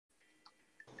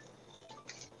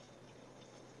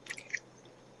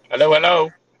Hello, hello.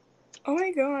 Oh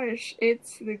my gosh,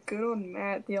 it's the good old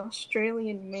Matt, the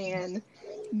Australian man,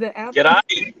 the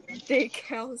G'day.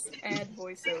 steakhouse ad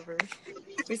voiceover.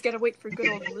 We just gotta wait for good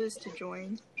old Liz to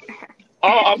join.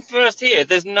 Oh, I'm first here.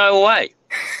 There's no way.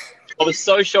 I was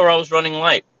so sure I was running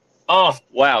late. Oh,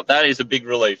 wow. That is a big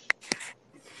relief.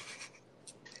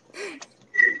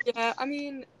 Yeah, I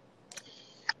mean,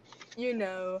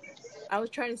 I was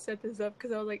trying to set this up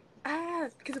because I was like,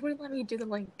 because it wouldn't let me do the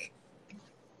link.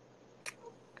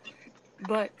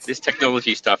 But This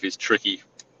technology stuff is tricky.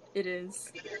 it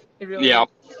is. It really Yeah,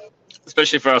 is.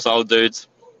 especially for us old dudes.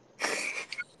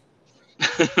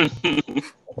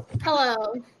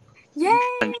 Hello. Yay!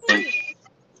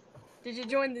 Did you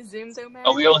join the Zoom though, Matt?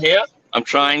 Are we all here? I'm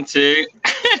trying to.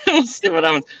 Let's see what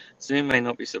happens. Zoom may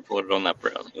not be supported on that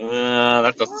browser.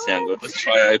 That doesn't sound good. Let's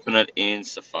try open it in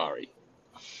Safari.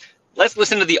 Let's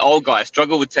listen to the old guy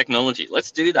struggle with technology. Let's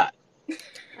do that.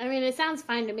 I mean, it sounds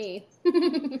fine to me.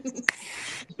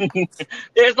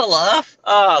 There's the laugh.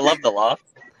 Oh, I love the laugh.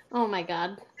 Oh my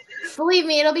god. Believe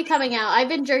me, it'll be coming out. I've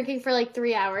been drinking for like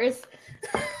 3 hours.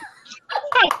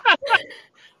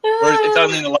 Whereas it's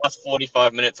only in the last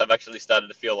 45 minutes I've actually started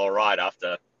to feel all right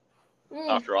after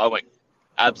I went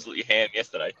absolutely ham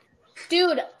yesterday.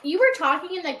 Dude, you were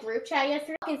talking in the group chat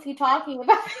yesterday. What is he talking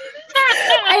about?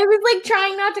 I was like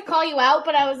trying not to call you out,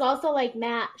 but I was also like,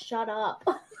 Matt, shut up.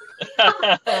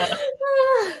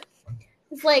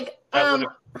 It's like,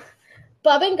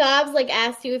 Bub and Gobs like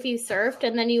asked you if you surfed,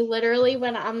 and then you literally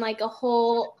went on like a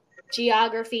whole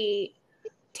geography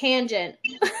tangent.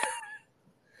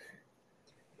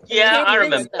 Yeah, I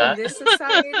remember that. In this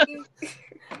society.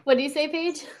 What do you say,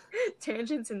 Paige?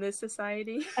 Tangents in this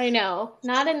society. I know.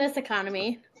 Not in this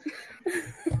economy.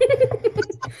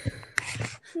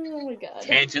 Oh my god.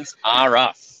 Tangents are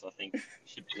us, I think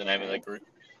should be the name of the group.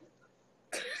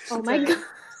 Oh my god.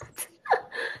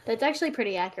 That's actually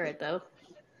pretty accurate though.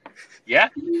 Yeah,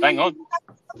 bang on.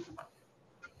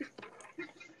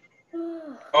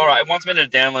 All right, it wants me to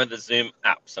download the Zoom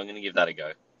app, so I'm going to give that a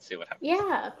go. See what happens.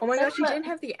 Yeah. Oh my gosh, you didn't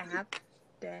have the app?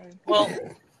 Dang. Well,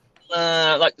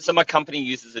 so my company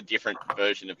uses a different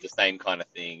version of the same kind of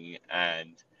thing,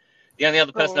 and the only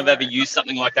other person I've ever used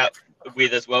something like that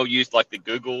with as well used like the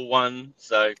Google one.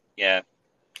 So yeah,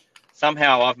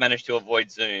 somehow I've managed to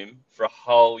avoid Zoom for a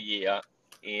whole year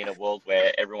in a world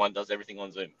where everyone does everything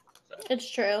on Zoom. So. It's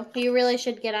true. You really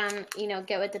should get on,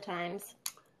 get with the times.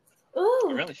 Ooh.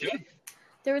 You really should.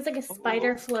 There was like a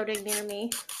spider floating near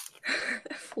me.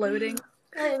 Floating?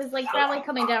 It was like probably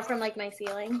coming down from like my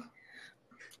ceiling.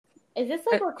 Is this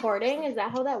like recording? Is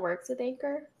that how that works with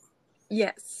Anchor?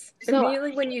 Yes. So,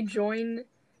 immediately when you join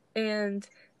and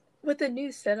with the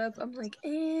new setup, I'm like,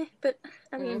 but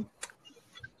I mean,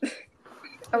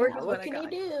 I work with what can I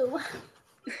got. You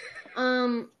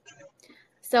do?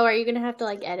 So are you gonna have to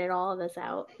like edit all of this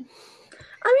out?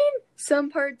 I mean, some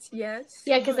parts, yes.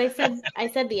 Yeah, because I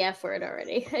said the F word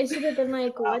already. I should have been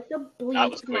like, what the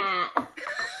bleep, Matt?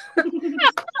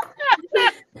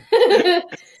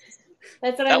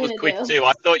 That's what I'm gonna do. That was quick too.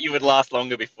 I thought you would last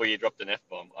longer before you dropped an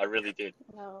F-bomb. I really did.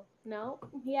 No.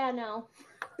 Yeah, no.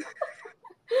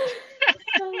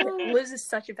 Liz is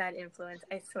such a bad influence,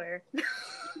 I swear.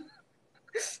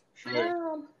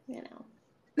 Well,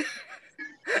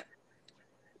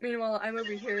 Meanwhile, I'm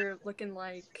over here looking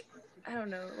like, I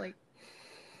don't know, like,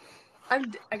 I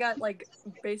got, like,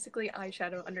 basically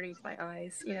eyeshadow underneath my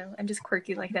eyes, I'm just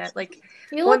quirky like that, like...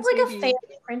 You look like a fairy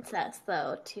princess,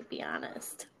 though, to be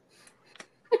honest.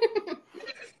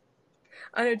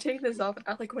 I know, take this off,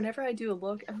 like, whenever I do a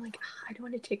look, I'm like, I don't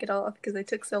want to take it off, because I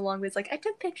took so long, but it's like, I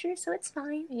took pictures, so it's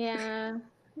fine. Yeah.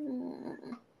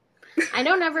 I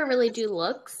don't ever really do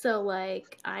looks, so,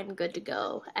 like, I'm good to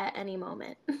go at any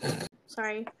moment.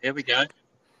 Sorry. Here we go.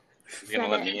 You're going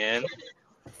to let me in?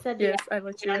 Yes, I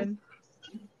let you in.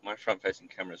 My front-facing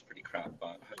camera is pretty crap,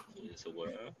 but hopefully this will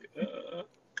work.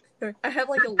 I have,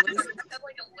 like, a list.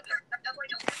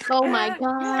 Oh, my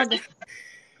God.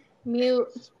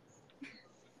 Mute.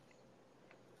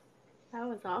 That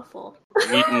was awful.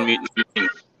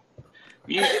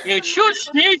 Mute.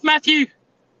 Shush, mute, Matthew.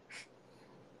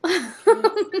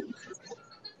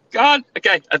 God.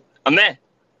 Okay, I'm there.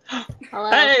 Hello.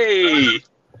 Hey.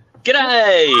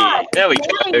 G'day. God, there we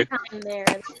go. There.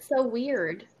 That's so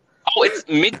weird. Oh, it's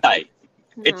midday.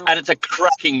 No. And it's a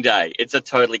cracking day. It's a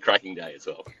totally cracking day as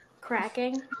well.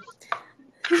 Cracking?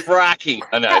 Cracking.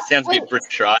 I know, it sounds a bit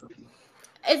British, right?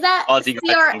 Is that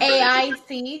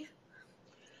C-R-A-I-C?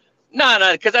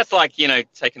 No, because that's like,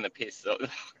 taking the piss. Oh,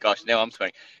 gosh, now I'm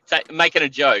swearing. Making a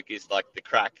joke is like the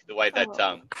crack, the way that,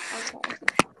 okay.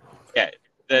 yeah,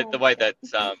 the way that,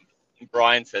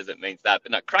 Brian says it means that,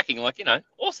 but no, cracking, like,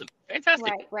 awesome,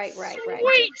 fantastic. Right.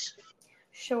 Sweet.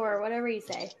 Sure, whatever you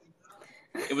say.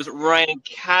 It was raining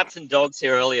cats and dogs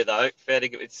here earlier, though.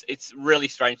 It's really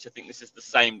strange to think this is the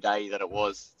same day that it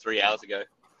was 3 hours ago.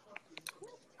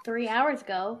 3 hours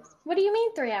ago? What do you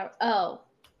mean 3 hours? Oh.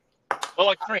 Well,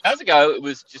 like 3 hours ago, it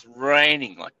was just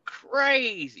raining like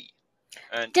crazy.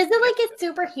 And does it get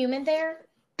super humid there?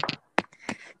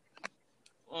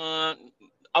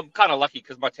 I'm kind of lucky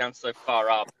because my town's so far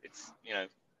up. It's 2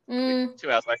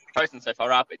 hours away from coast and so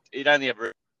far up. It only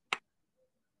ever.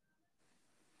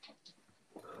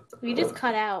 You just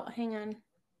cut out. Hang on.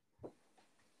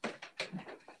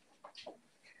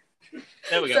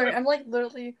 There we go. Sorry, I'm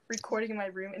literally recording in my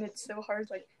room, and it's so hard.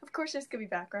 Of course, there's gonna be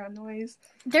background noise.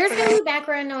 There's gonna be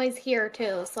background noise here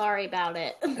too. Sorry about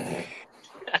it.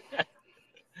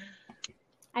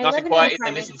 I Nice live and quiet in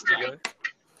in the studio.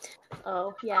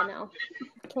 Oh yeah, no,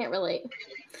 can't relate.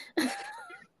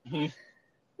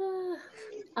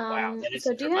 Wow,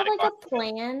 so do you have a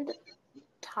planned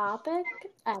topic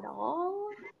at all?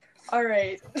 All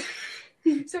right.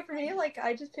 So for me,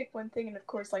 I just pick one thing, and of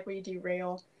course, we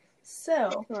derail.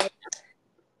 So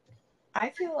I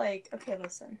feel okay,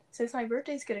 listen. Since my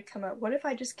birthday's gonna come up, what if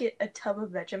I just get a tub of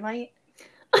Vegemite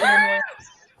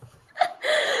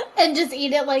and just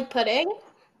eat it like pudding?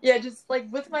 Yeah, just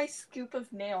with my scoop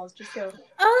of nails, just go.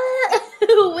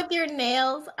 With your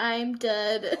nails, I'm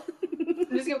dead.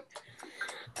 Just go.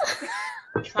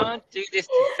 You can't do this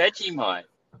to Vegemite.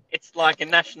 It's like a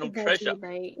national treasure.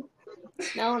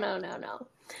 No.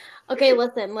 Okay,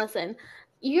 listen.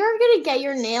 You're gonna get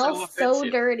your nails so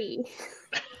dirty.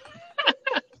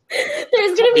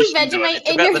 There's gonna be Vegemite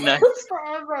in your nails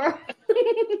forever.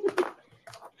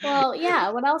 Well,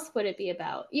 yeah, what else would it be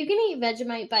about? You can eat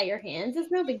Vegemite by your hands. It's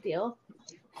no big deal.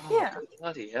 Yeah. Oh,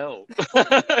 bloody hell.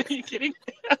 Are you kidding?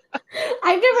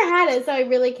 I've never had it, so I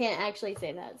really can't actually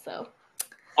say that. So,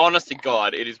 honest to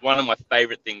God, it is one of my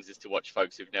favorite things is to watch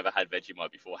folks who've never had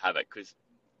Vegemite before have it, because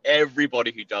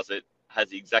everybody who does it has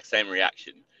the exact same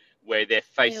reaction, where their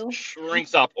face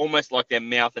shrinks up almost like their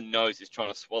mouth and nose is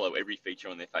trying to swallow every feature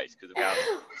on their face because of how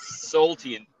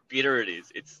salty and bitter it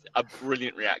is. It's a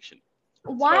brilliant reaction.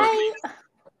 Why?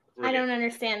 I don't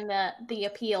understand the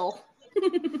appeal.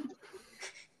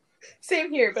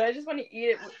 Same here, but I just want to eat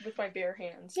it with my bare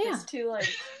hands. Yeah. Just to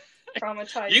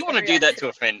traumatize. You want to do that to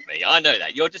offend me. I know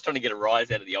that. You're just trying to get a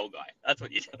rise out of the old guy. That's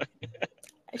what you're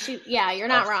doing. Yeah, you're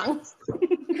not wrong.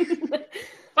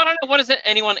 I don't know. Why doesn't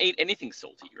anyone eat anything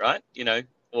salty, right?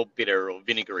 Or bitter or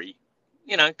vinegary.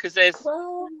 Because there's...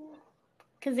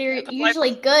 Because they're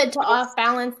usually good to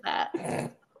off-balance that.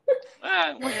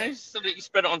 You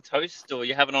spread it on toast or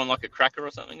you have it on a cracker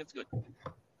or something. It's good.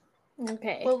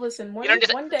 Okay. Well, listen. One you don't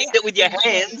just day eat it with your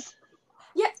hands.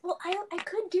 Yeah. Well, I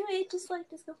could do it. Just go.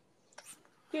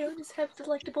 Just have a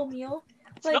delectable meal.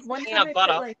 It's not one peanut time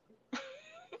butter.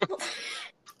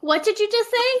 What did you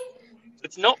just say?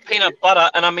 It's not peanut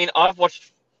butter, and I mean I've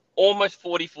watched almost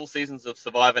 40 full seasons of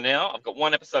Survivor now. I've got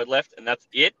one episode left, and that's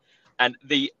it. And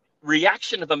the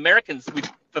reaction of Americans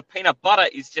for peanut butter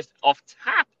is just off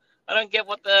tap. I don't get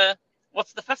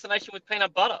what's the fascination with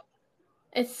peanut butter.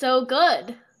 It's so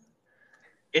good.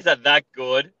 Is it that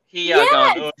good? Here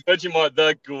going, Vegemite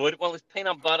that good. Well, is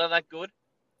peanut butter that good?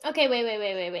 Okay,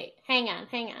 wait. Hang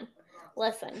on.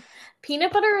 Listen,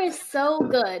 peanut butter is so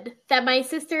good that my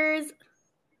sister's,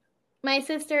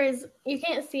 you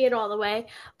can't see it all the way,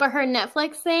 but her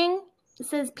Netflix thing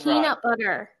says peanut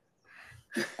butter.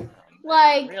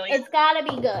 Really? It's gotta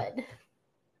be good.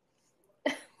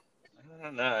 I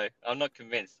don't know. I'm not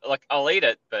convinced. I'll eat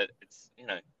it, but it's,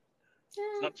 it's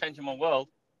not changing my world.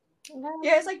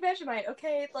 Yeah, it's like Vegemite,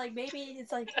 okay? Maybe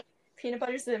it's peanut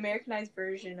butter's the Americanized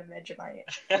version of Vegemite.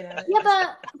 Yeah,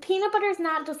 but peanut butter is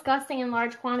not disgusting in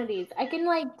large quantities. I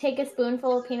can take a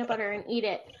spoonful of peanut butter and eat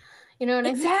it. You know what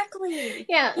I mean? Exactly.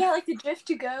 Yeah. Yeah, the drift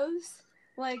to goes.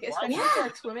 Especially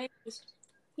for swimming.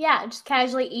 Just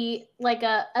casually eat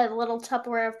a little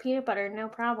Tupperware of peanut butter, no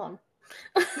problem.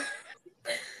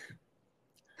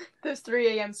 Those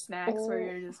 3 a.m. snacks where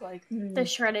you're just the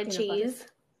shredded cheese.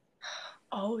 Butter.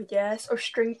 Oh, yes. Or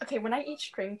string. Okay, when I eat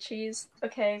string cheese,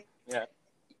 okay. Yeah.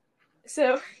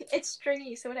 So, it's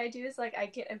stringy. So, what I do is, I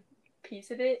get a piece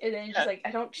of it, and then just,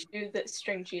 I don't chew the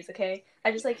string cheese, okay?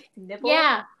 I just, nibble.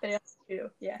 Yeah. But I don't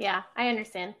chew. Yeah. Yeah, I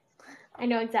understand. I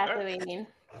know exactly what you mean.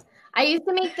 I used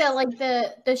to make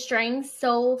the strings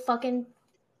so thin.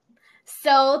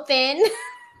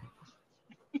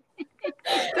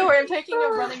 Don't worry, I'm taking a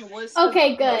running list.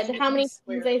 Okay, good. How many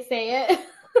times I say it?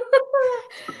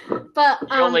 But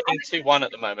you're leading 2-1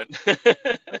 at the moment.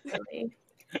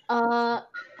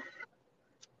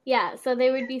 Yeah, so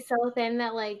they would be so thin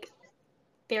that like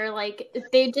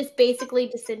they just basically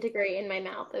disintegrate in my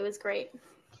mouth. It was great.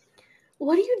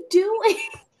 What are you doing?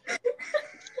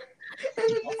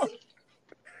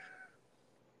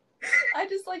 I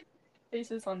just like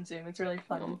faces on Zoom. It's really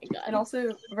fun. Oh my God. And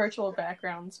also virtual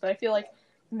backgrounds. But I feel like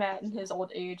Matt in his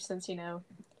old age, since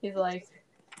he's like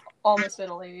almost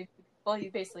middle age. Well, he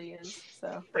basically is.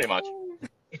 So Pretty much.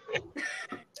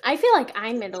 I feel like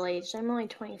I'm middle aged. I'm only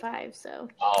 25, so.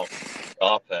 Oh,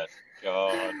 stop it.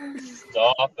 God,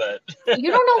 stop it.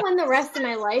 You don't know when the rest of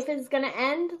my life is going to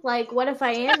end. Like, what if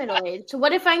I am middle aged?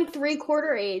 What if I'm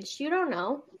 3/4 aged? You don't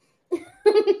know.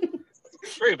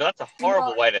 True, but that's a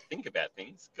horrible way to think about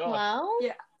things. God. Well,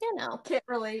 yeah, you know. Can't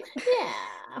relate.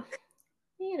 Yeah.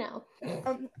 You know.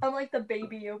 I'm like the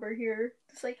baby over here.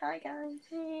 Just like, hi guys.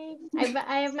 Hey.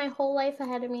 I have my whole life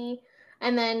ahead of me.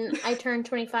 And then I turn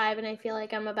 25 and I feel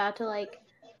like I'm about to, like,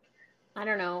 I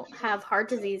don't know, have heart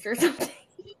disease or something.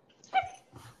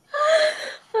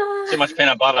 Too much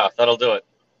peanut butter. That'll do it.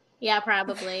 Yeah,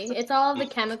 probably. It's all of the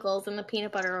chemicals in the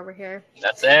peanut butter over here.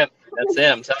 That's it. That's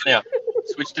it. I'm telling you.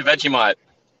 Switch to Vegemite.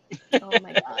 Oh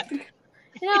my God.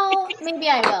 You know, maybe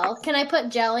I will. Can I put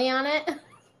jelly on it?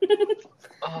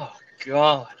 Oh,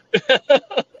 God.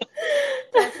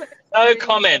 No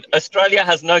comment. Australia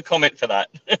has no comment for that.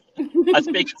 I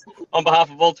speak on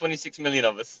behalf of all 26 million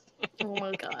of us. Oh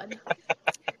my God.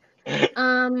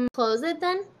 Close it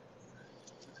then?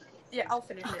 Yeah, I'll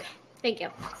finish it. Thank you.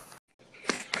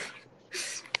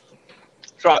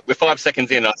 That's right. We're 5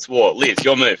 seconds in. I swore. Liz,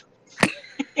 your move.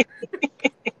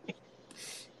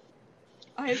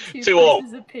 I have two To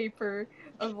pieces of paper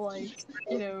of like,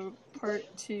 part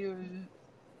 2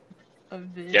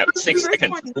 of this. Yep, 6 First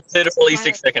seconds. one- Literally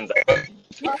 6 seconds.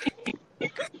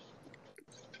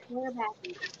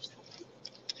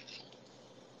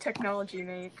 Technology,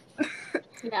 mate.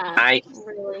 Yeah, Mate.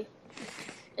 really.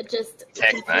 It just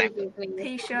Tech, mate. confuses me.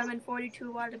 P. Sherman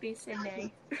 42 Wallaby,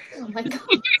 Sydney. Oh my God.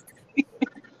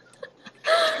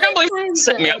 I can't believe you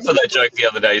set me up for that joke the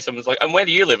other day. Someone's like, and where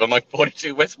do you live? I'm like,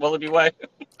 42 West Wallaby Way.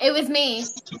 It was me.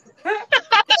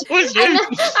 That was you. And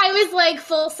I was like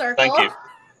full circle. Thank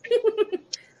you.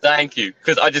 Thank you.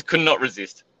 Because I just could not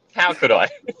resist. How could I?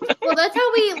 Well, that's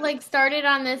how we like started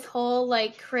on this whole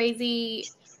like crazy,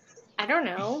 I don't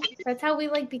know. That's how we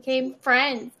like became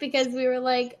friends, because we were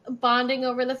like bonding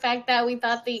over the fact that we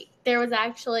thought there was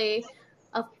actually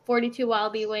a 42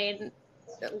 Wallaby Lane.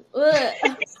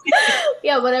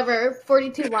 Yeah, whatever.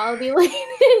 42 Wallaby Lane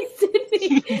in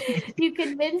Sydney. You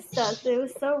convinced us. It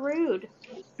was so rude.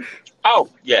 Oh,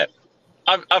 yeah.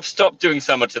 I've stopped doing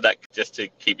so much of that just to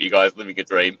keep you guys living a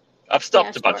dream. I've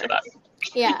stopped a bunch of that.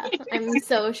 Yeah, I'm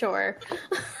so sure.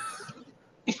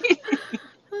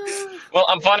 Well,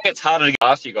 I'm finding it's harder to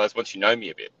ask you guys once you know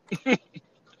me a bit.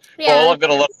 Yeah. Well, I've got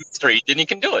a lot of history, then you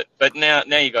can do it. But now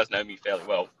you guys know me fairly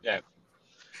well. Yeah.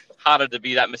 Harder to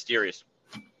be that mysterious.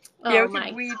 Oh Yeah,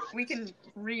 my. we can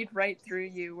read right through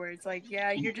you where it's like,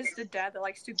 yeah, you're just a dad that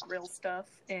likes to grill stuff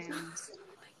and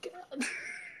God.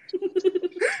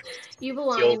 You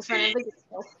belong in front of the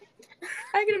grill.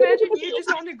 I can imagine you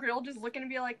just on the grill just looking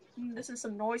and be like, this is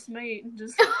some nice meat, and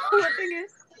just flipping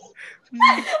it.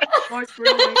 Nice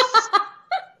grilling.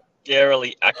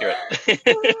 Scarily accurate.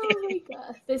 Oh my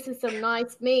God. This is some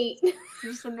nice meat. This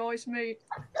is some nice meat.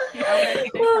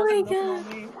 Oh my God.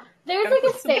 There's Gotta like put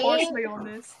a some saying. parsley on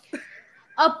this.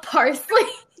 A parsley.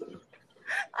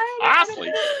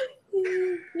 Parsley?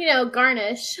 You know,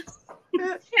 garnish.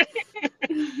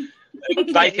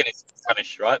 Bacon is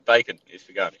garnish, right? Bacon is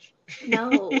for garnish.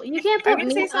 No, you can't I put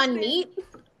would say meat on something- meat.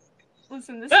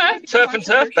 Listen, this Ah, is turf and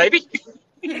turf, baby.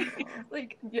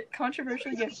 like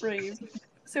controversial yet brave.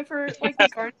 So for like the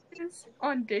garnishes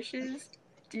on dishes,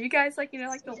 do you guys like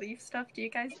like the leaf stuff? Do you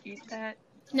guys eat that?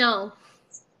 No.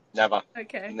 Never.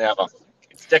 Okay. Never.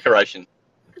 It's decoration.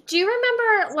 Do you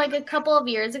remember, like, a couple of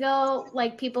years ago,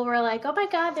 like, people were like, oh my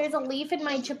God, there's a leaf in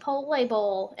my Chipotle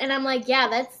bowl. And I'm like, yeah,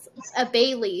 that's a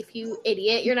bay leaf, you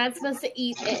idiot. You're not supposed to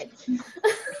eat it.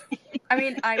 I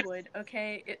mean, I would,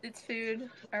 okay? It's food,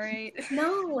 alright?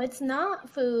 No, it's not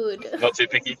food. Not too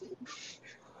picky.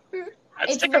 That's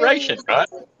It's decoration, really- right?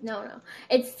 No.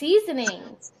 It's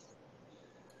seasoning.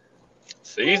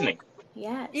 Seasoning.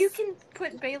 Yes. You can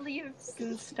put bay leaves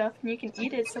and stuff and you can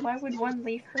eat it, so why would one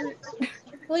leaf hurt?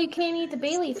 Well, you can't eat the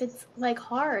bay leaf. It's, like,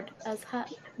 hard as heck.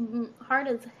 Hard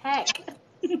as heck.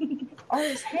 Hard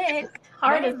as heck.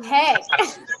 Hard as heck.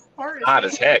 Hard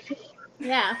as heck.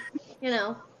 Yeah.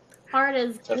 Hard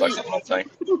as Sounds like meat. something I'd say.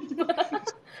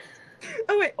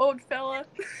 Oh wait, old fella.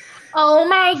 Oh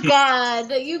my God.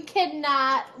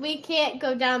 We can't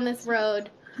go down this road.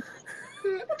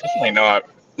 Definitely not.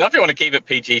 Not if you want to keep it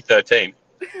PG-13.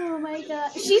 Oh my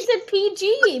god. She said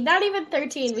PG, not even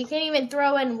 13. We can't even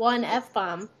throw in one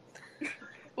F-bomb.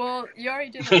 Well, you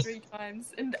already did that 3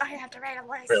 times, and I have to write a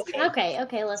list.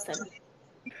 Okay, listen.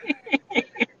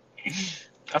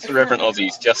 Us Reverend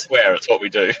Aussies just swear. It's what we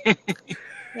do.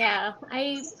 Yeah,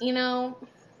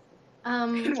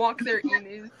 Walk their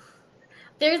emu.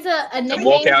 There's a And nickname.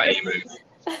 walk our emu.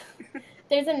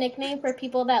 There's a nickname for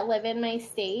people that live in my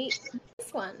state.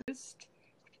 This one.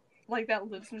 Like, that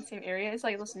lives in the same area. It's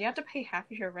like, listen, you have to pay half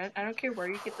of your rent. I don't care where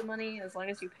you get the money. As long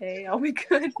as you pay, I'll be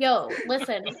good. Yo,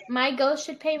 listen. My ghost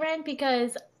should pay rent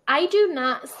because I do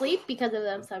not sleep because of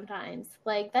them sometimes.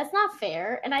 Like, that's not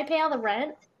fair. And I pay all the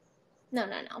rent. No.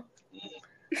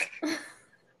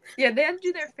 Yeah, they have to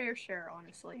do their fair share,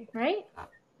 honestly. Right?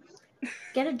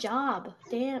 Get a job.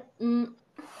 Damn.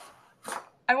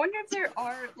 I wonder if there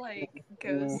are, like,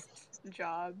 ghost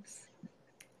jobs.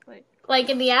 Like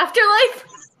in the afterlife?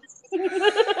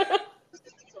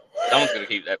 Someone's going to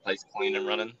keep that place clean and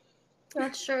running.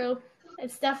 That's true.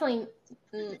 It's definitely...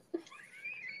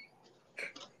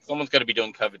 Someone's got to be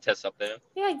doing COVID tests up there.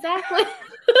 Yeah, exactly.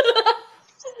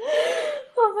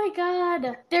 Oh my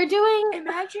god. They're doing...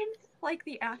 Imagine, like,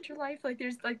 the afterlife. Like,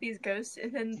 there's, like, these ghosts,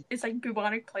 and then it's, like,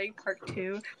 Bubonic Plague Part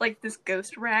 2. Like, this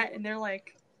ghost rat, and they're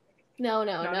like... No.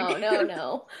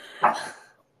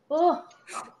 Oh,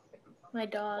 my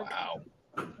dog. Wow.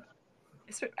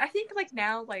 I think, like,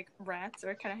 now, like, rats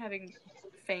are kind of having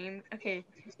fame. Okay,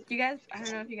 you guys, I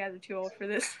don't know if you guys are too old for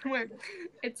this, where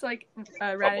it's, like,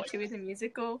 Ratatouille the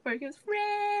musical, where it goes,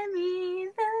 Remy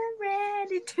the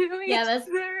Ratatouille. Yeah, that's...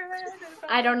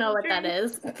 I don't know what that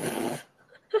is.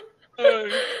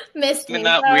 Missed me. I'm in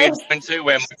that weird zone too,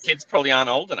 where my kids probably aren't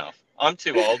old enough. I'm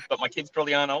too old, but my kids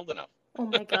probably aren't old enough. Oh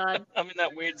my god. I'm in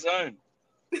that weird zone.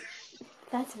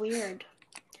 That's weird.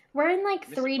 We're in like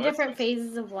 3 different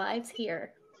phases of lives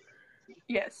here.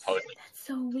 Yes. Totally. That's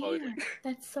so weird.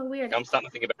 That's so weird. I'm starting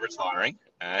to think about retiring.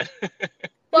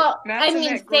 Well, Matt's I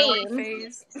mean, same.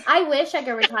 Phase. I wish I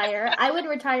could retire. I would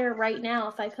retire right now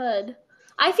if I could.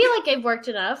 I feel like I've worked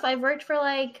enough. I've worked for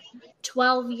like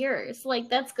 12 years. Like,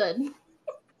 that's good.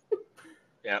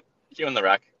 Yeah. You in the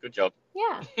rack. Good job.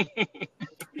 Yeah.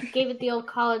 Gave it the old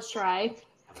college try.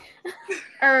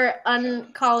 Or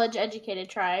uncollege educated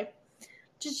try.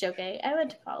 Just joking. I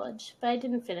went to college, but I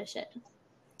didn't finish it.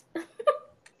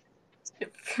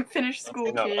 Finish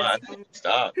school, No, kids. I didn't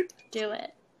start. Do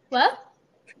it. What?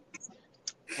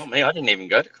 Oh, me, I didn't even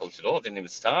go to college at all. I didn't even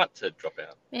start to drop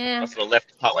out. Yeah. I sort of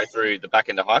left partway through the back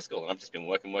end of high school, and I've just been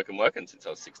working since I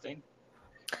was 16.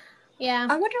 Yeah.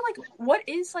 I wonder, like, what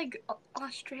is, like,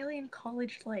 Australian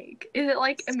college like? Is it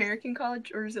like American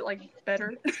college, or is it, like,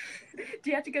 better? Do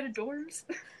you have to go to dorms?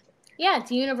 Yeah,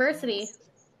 it's a university.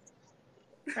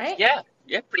 Right? Yeah,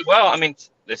 pretty well. I mean,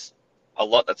 there's a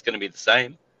lot that's going to be the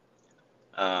same.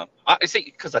 I see,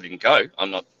 because I didn't go,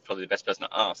 I'm not probably the best person to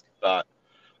ask, but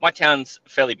my town's a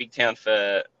fairly big town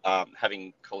for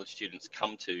having college students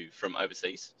come to from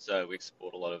overseas. So we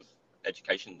export a lot of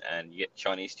education, and you get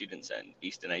Chinese students and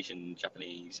Eastern Asian,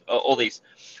 Japanese, all these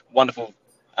wonderful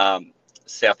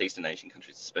Southeastern Asian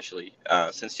countries, especially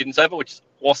send students over, which is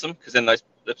awesome, because then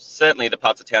certainly the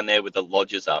parts of town there with the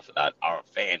lodges after that are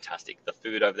fantastic. The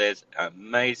food over there is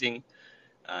amazing,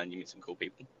 and you meet some cool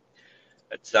people.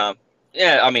 It's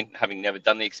yeah, I mean, having never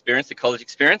done the college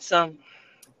experience, I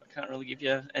can't really give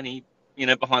you any,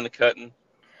 behind the curtain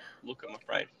look, I'm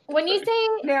afraid. When you say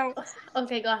Now,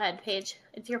 okay, go ahead, Paige.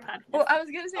 It's your podcast. well, I was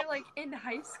gonna say, like, in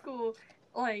high school,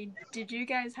 like, did you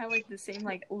guys have, like, the same,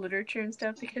 like, literature and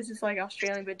stuff? Because it's, like,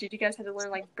 Australian, but did you guys have to learn,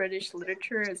 like, British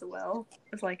literature as well?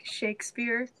 As, like,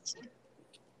 Shakespeare?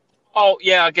 Oh,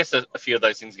 yeah, I guess a few of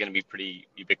those things are going to be pretty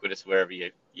ubiquitous wherever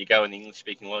you go in the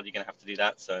English-speaking world. You're going to have to do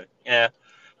that, so, yeah.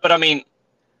 But, I mean,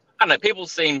 I don't know, people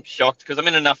seem shocked, because I'm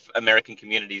in enough American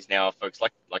communities now, folks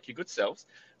like your good selves,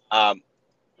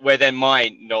 where then my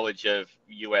knowledge of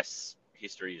US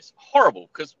history is horrible,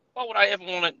 because why would I ever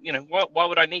want to, why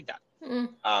would I need that?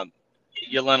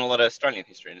 You learn a lot of Australian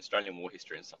history and Australian war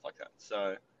history and stuff like that.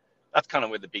 So that's kind of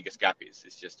where the biggest gap is.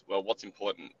 It's just, well, what's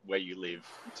important where you live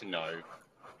to know.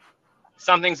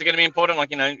 Some things are going to be important,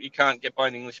 like, you can't get by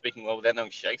an English-speaking world without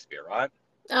knowing Shakespeare, right?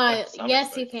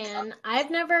 Yes, you can.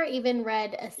 I've never even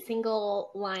read a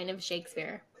single line of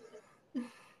Shakespeare.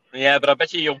 Yeah, but I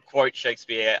bet you'll quote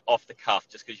Shakespeare off the cuff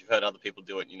just because you've heard other people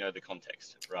do it and you know the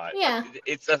context, right? Yeah. Like,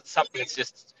 it's something that's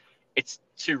just, it's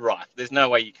too rife. There's no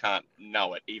way you can't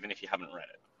know it, even if you haven't read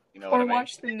it. You know what I mean? Or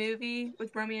watch the movie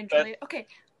with Romeo and Juliet. Okay,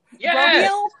 yes!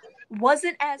 Romeo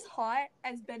wasn't as hot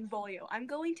as Benvolio. I'm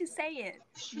going to say it.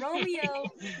 Romeo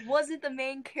wasn't the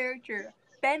main character.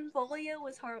 Benvolio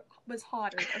was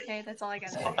hotter. Okay, that's all I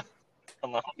gotta say.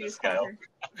 On the He hotness was scale. hotter.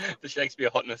 The Shakespeare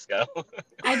hotness scale.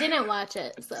 I didn't watch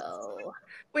it, so.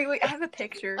 Wait, I have a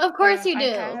picture. Of course you I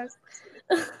do.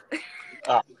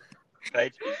 have...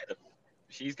 Paige,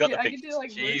 she's got Dude, the I pictures. can do,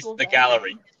 like, She's virtual the background.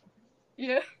 gallery.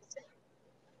 Yeah.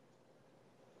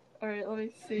 Alright, let me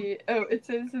see. Oh, it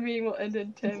says the meeting will end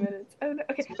in 10 minutes. Oh no.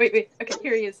 Okay, wait. Okay,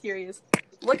 here he is.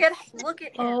 Look at him.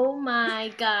 Oh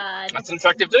my god. That's an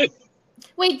attractive dude.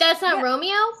 Wait, that's not Yeah.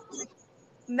 Romeo?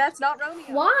 That's not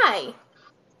Romeo. Why?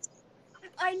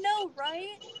 I know,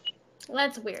 right?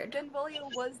 That's weird. Benvolio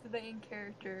was the main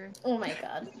character. Oh my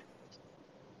god.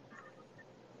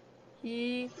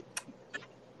 He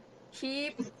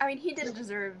didn't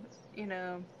deserve,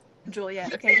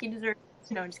 Juliet. Okay, he deserved...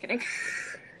 No, I'm just kidding.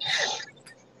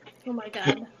 Oh my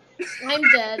god. I'm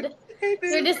dead. Hey,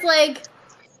 You're just like...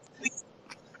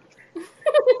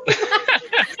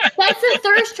 That's a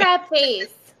thirst trap face.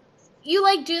 You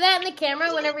like do that in the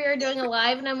camera whenever you're doing a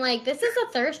live, and I'm like, this is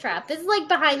a thirst trap. This is like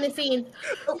behind the scenes.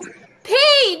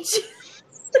 Paige!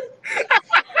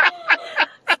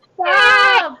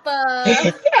 Stop!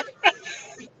 I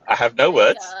have no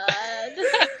words.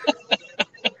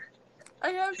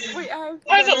 God.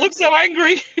 Why does it look so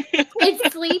angry?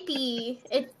 It's sleepy.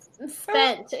 It's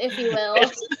spent, if you will.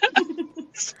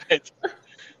 It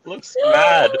looks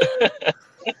mad.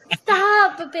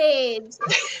 Stop, Paige.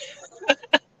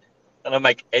 And I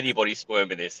make anybody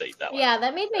squirm in their seat that way. Yeah,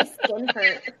 that made my skin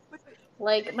hurt.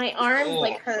 Like, my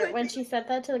arms, hurt. When she said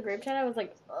that to the group chat, I was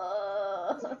like,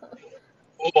 ugh.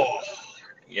 Oh,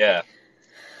 yeah.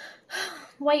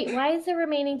 Wait, why is the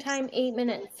remaining time 8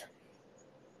 minutes?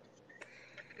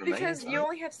 Because you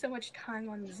only have so much time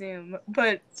on Zoom,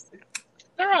 but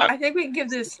Alright. I think we can give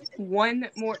this one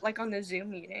more, like, on the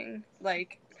Zoom meeting,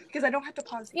 like, because I don't have to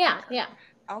pause the Yeah.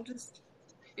 I'll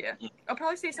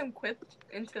probably say some quip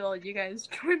until you guys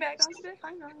join back on today.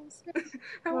 Hi, guys.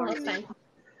 How Well, are that's you?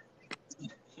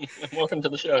 fine. Welcome to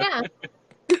the show. Yeah.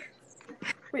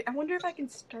 Wait, I wonder if I can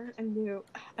start a new...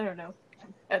 I don't know.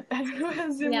 I don't know how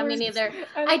Zoom Yeah, me works. neither.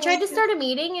 don't I tried like to start a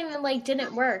meeting and it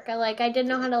didn't work. I didn't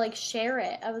know how to share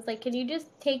it. I was like, can you just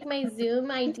take my Zoom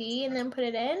ID and then put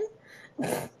it in?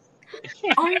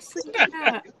 Honestly,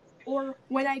 yeah. Or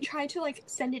when I try to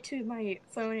send it to my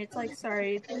phone, it's like,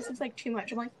 sorry, this is too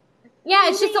much. I'm like, Yeah,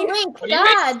 it's just a link.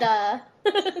 God.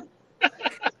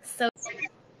 So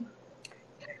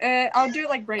I'll do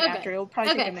it right Okay. after. It'll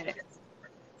probably take Okay. a minute.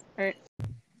 Alright.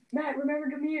 Matt, remember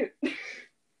to mute.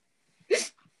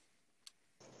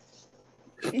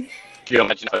 Can you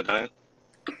imagine if I don't?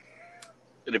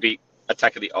 It'd be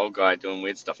Attack of the Old Guy doing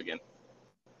weird stuff again.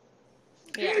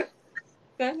 yeah.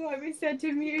 That's why we said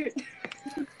to mute.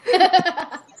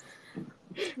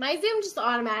 My Zoom just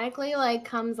automatically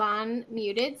comes on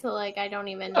muted, so I don't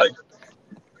even. Oh.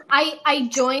 I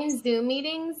join Zoom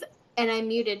meetings and I'm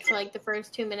muted for the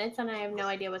first 2 minutes, and I have no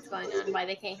idea what's going on, why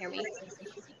they can't hear me.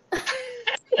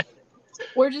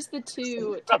 We're just the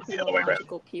two Probably the other way around.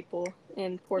 technological people,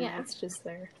 and poor Yeah. Matt's just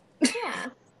there. Yeah.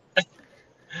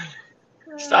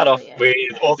 Start off Yeah.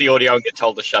 with all the audio and get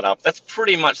told to shut up. That's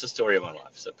pretty much the story of my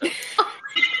life. So That's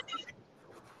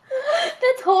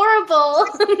horrible.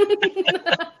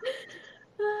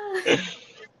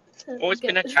 always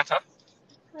been a chatter.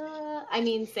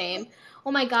 Same.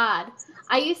 Oh my god.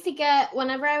 I used to get,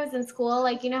 whenever I was in school,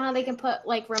 you know how they can put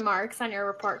remarks on your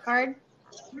report card?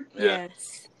 Yeah.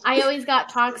 Yes. I always got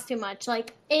talks too much,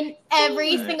 in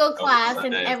every single class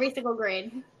in every single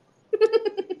grade.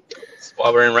 That's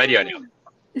why we're in radio now.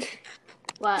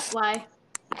 What? Why?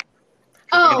 We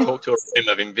can Oh, talk to a room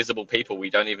of invisible people. We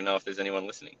don't even know if there's anyone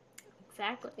listening.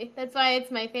 exactly. That's why it's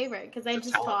my favorite, because I It's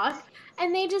a just talent. talk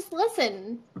and they just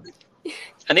listen.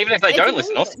 And even if they It's don't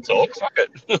listen, I'll amazing. talk. Fuck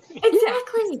it.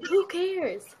 Exactly. Who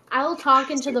cares? I'll talk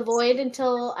into the void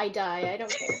until I die. I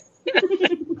don't care.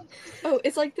 Oh,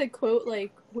 it's like the quote,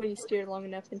 when you stare long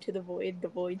enough into the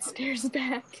void stares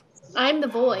back. I'm the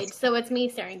void, so it's me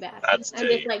staring back. That's I'm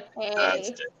deep. just hey.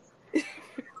 That's deep.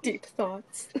 Deep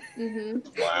thoughts.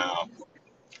 Wow.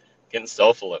 Getting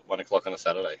soulful at 1 o'clock on a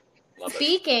Saturday. Love it.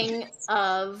 Speaking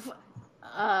of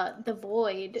the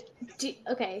void,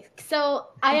 okay, so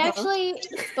I actually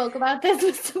spoke about this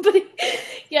with somebody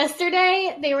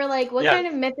yesterday. They were like, what kind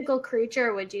of mythical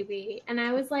creature would you be? And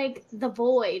I was like, the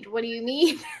void. What do you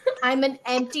mean? I'm an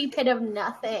empty pit of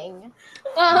nothing.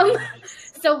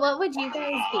 So what would you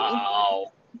guys be?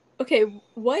 Wow. Okay,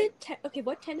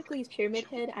 what technically is Pyramid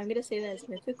Head? I'm gonna say that is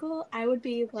mythical. I would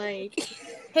be Like...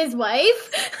 His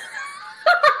wife?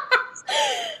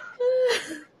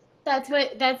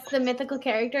 That's the mythical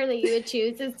character that you would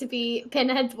choose is to be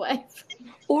Pinhead's wife.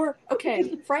 Or,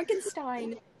 okay,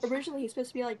 Frankenstein, originally he's supposed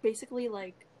to be, like, basically,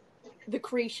 like, the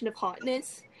creation of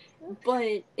hotness,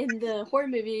 but in the horror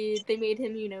movie, they made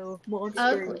him, monster.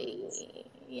 Ugly.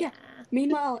 Yeah.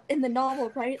 Meanwhile, in the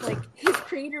novel, right, like, his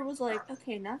creator was like,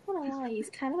 okay, not gonna lie, he's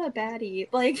kind of a baddie.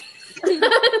 Like...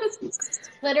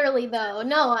 Literally, though.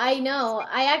 No, I know.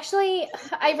 I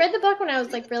read the book when I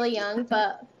was, like, really young,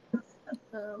 but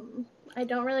I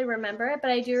don't really remember it,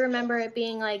 but I do remember it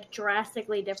being, like,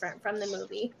 drastically different from the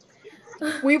movie.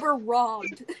 We were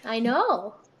robbed. I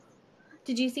know.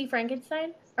 Did you see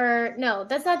Frankenstein? Or, no,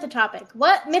 that's not the topic.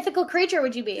 What mythical creature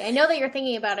would you be? I know that you're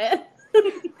thinking about it.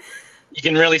 You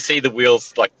can really see the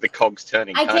wheels, like the cogs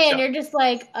turning. I can. You're just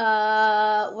like,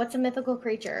 what's a mythical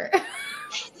creature?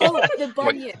 Oh, the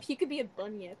bunyip. He could be a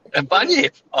bunyip. A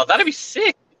bunyip? Oh, that'd be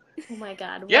sick. Oh my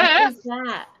god. Yeah. What is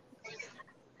that?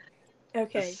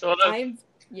 Okay. Sort of.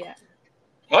 Yeah.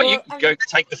 Well, you can go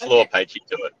take the floor, Paige. You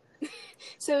do it.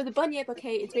 So the bunyip,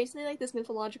 okay, it's basically like this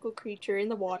mythological creature in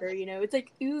the water, It's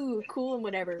like, ooh, cool and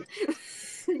whatever.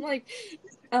 Like,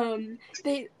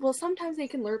 sometimes they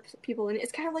can lure people in.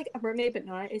 It's kind of like a mermaid, but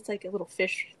not. It's like a little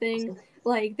fish thing.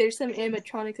 Like, there's some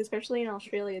animatronics, especially in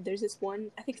Australia. There's this one,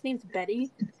 I think his name's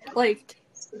Betty. Like,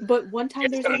 but one time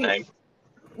It's there's got like a name.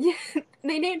 Yeah,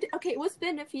 they named okay. It was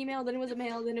then a female, then it was a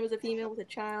male, then it was a female with a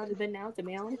child, and then now it's a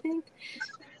male, I think.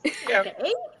 Yeah.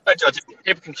 Okay. Don't judge it.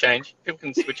 People can change. People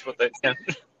can switch what they can.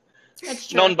 That's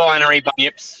true. Non-binary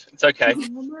bunyips. It's okay.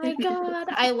 Oh my god.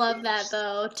 I love that,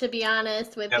 though, to be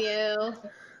honest with you.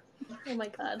 Oh my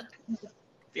god.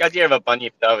 The idea of a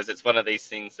bunyip, though, is it's one of these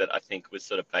things that I think was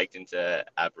sort of baked into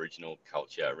Aboriginal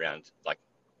culture around, like,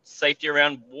 safety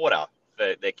around water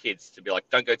for their kids to be like,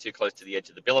 don't go too close to the edge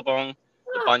of the billabong.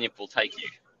 The bunyip will take you.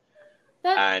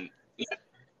 And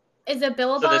is a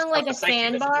billabong like a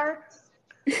sandbar?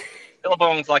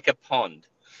 Billabong's like a pond.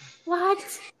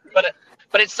 What? But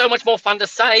it's so much more fun to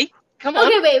say. Come on.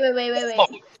 Okay, wait. Oh,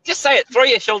 just say it. Throw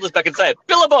your shoulders back and say it.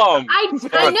 Billabong.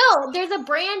 I know. There's a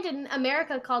brand in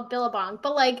America called Billabong,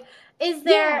 but like, is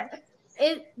there?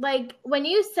 Like when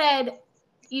you said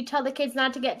you tell the kids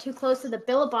not to get too close to the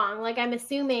billabong, like I'm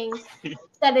assuming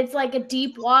that it's like a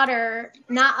deep water,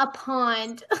 not a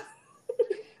pond.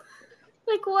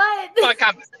 Like what? Well,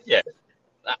 yeah.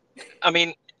 I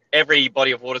mean, every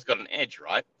body of water's got an edge,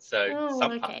 right? So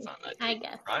some parts aren't that deep, I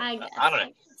guess. Right? I don't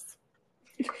know.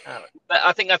 But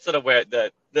I think that's sort of where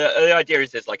the idea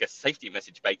is there's like a safety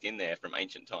message baked in there from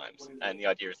ancient times. And the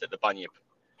idea is that the bunyip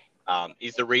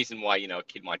is the reason why, a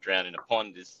kid might drown in a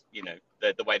pond is,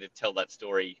 the way to tell that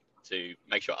story to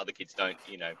make sure other kids don't,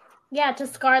 Yeah, to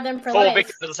scar them for life.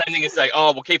 Victims are the same thing as say,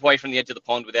 we'll keep away from the edge of the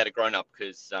pond without a grown-up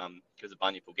because a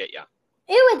bunyip will get you.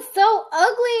 Ew, it's so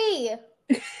ugly.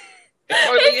 It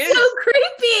totally is. So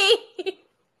creepy.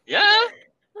 Yeah.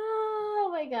 Oh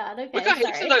my god. Okay. We've got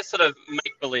heaps of those sort of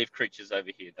make-believe creatures over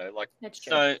here, though. Like, that's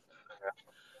true. So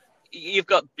you've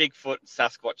got Bigfoot,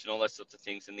 Sasquatch, and all those sorts of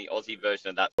things, and the Aussie version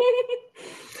of that.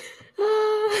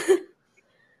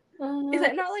 Is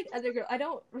that not like other girls? I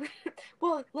don't.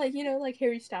 Well, like like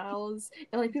Harry Styles,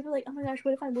 and like people are like, oh my gosh,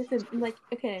 what if I'm with him? I'm like,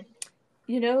 okay,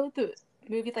 the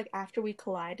movie like After We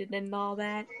Collided and all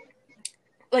that.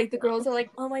 Like, the girls are like,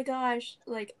 oh my gosh,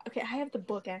 like, okay, I have the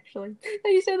book, actually. I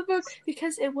used to have the book,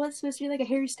 because it was supposed to be, like, a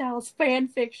Harry Styles fan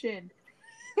fiction.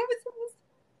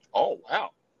 Oh,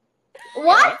 wow.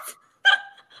 What?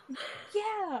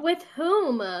 Yeah. With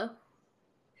whom?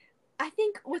 I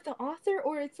think with the author,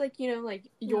 or it's, like, like,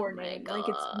 your name. God. Like,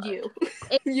 it's you.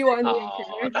 You are the main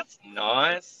character. That's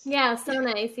nice. Yeah, so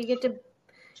nice. You get to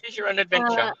choose your own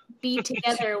adventure. Be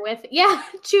together with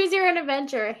choose your own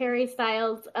adventure. Harry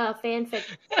Styles fanfic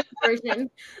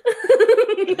version.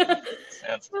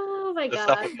 Oh my god! The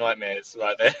stuff of nightmares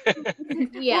right there.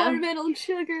 Yeah. Watermelon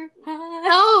sugar.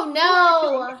 Oh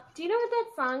no! Do you know what that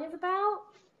song is about?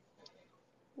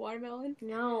 Watermelon?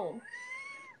 No,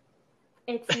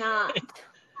 it's not.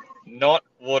 Not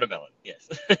watermelon. Yes.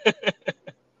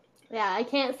 Yeah, I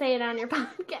can't say it on your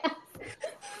podcast.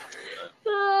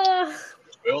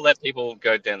 We'll let people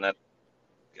go down that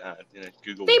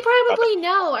Google. They probably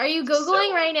know. Are you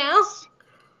Googling right now?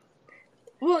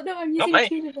 Well, no, I'm using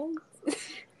two devices.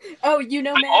 Oh,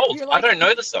 Matt. I'm old. I don't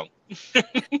know the song.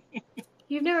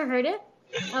 You've never heard it?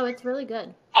 Oh, it's really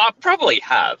good. I probably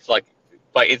have, like,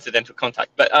 by incidental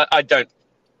contact, but I don't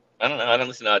know. I don't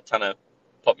listen to a ton of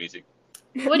pop music.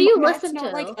 What do you listen to?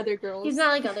 Not like other girls. He's not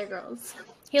like other girls.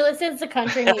 He listens to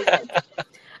country music.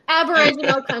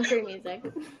 Aboriginal country music.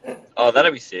 Oh,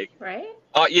 that'd be sick. Right?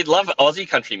 Oh, you'd love Aussie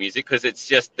country music because it's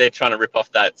just they're trying to rip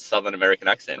off that Southern American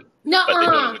accent. No, but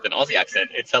they're doing it with an Aussie accent.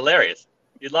 It's hilarious.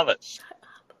 You'd love it. Shut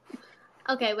up.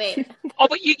 Okay, wait. Oh,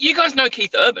 but you guys know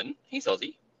Keith Urban. He's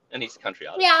Aussie, and he's a country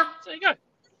artist. Yeah, So there you go.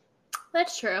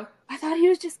 that's true. I thought he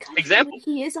was just country. Example. But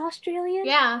he is Australian?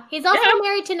 Yeah, he's also Yeah.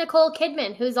 married to Nicole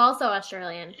Kidman, who's also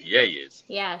Australian. Yeah, he is.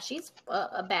 Yeah, she's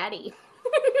a baddie.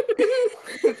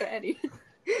 Betty.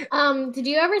 Did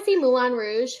you ever see Moulin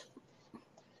Rouge?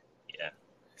 Yeah.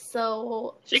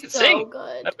 So She can so sing.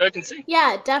 good. That bird can sing.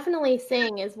 Yeah, definitely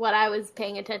sing is what I was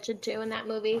paying attention to in that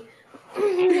movie.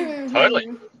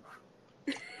 Totally.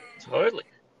 Totally.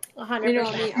 100%. You know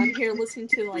what I mean? I'm here listening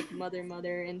to like Mother,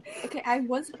 and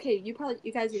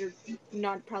you guys are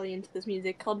not probably into this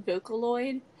music called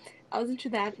Vocaloid. I was into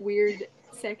that weird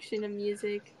section of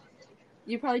music.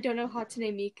 You probably don't know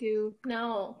Hatsune Miku.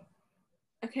 No.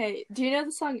 Okay, do you know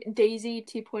the song Daisy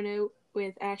 2.0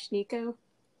 with Ash Nico?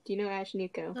 Do you know Ash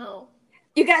Nico? No.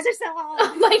 You guys are so old!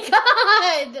 Oh my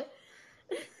god!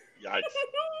 Yikes.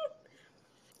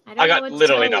 I got know what to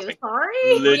literally tell you. nothing.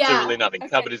 Sorry? Literally nothing. Okay.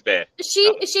 Covered his bear.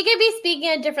 She could be speaking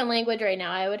a different language right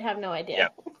now. I would have no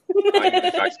idea. I'm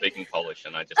in fact speaking Polish,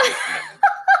 and I just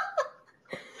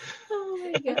Oh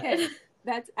my god. Okay,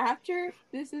 that's after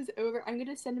this is over. I'm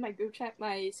gonna send in my group chat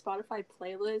my Spotify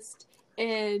playlist,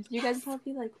 and you guys will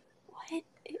be like, "What?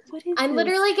 What is?" I'm this?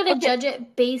 literally gonna Okay. judge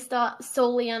it based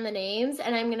solely on the names,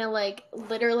 and I'm gonna like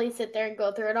literally sit there and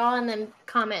go through it all, and then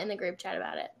comment in the group chat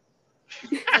about it.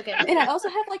 Okay. And I also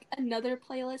have like another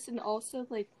playlist, and also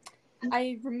like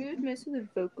I removed most of the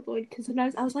Vocaloid because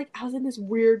sometimes I was in this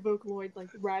weird Vocaloid like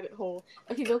rabbit hole.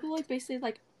 Okay, Vocaloid's basically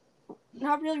like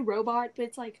not really robot, but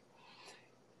it's like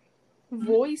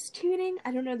voice tuning.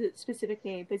 I don't know the specific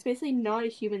name, but it's basically not a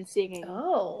human singing.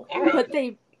 Oh. But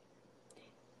they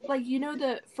like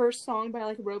the first song by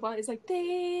like a robot is like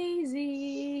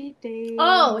Daisy, Daisy.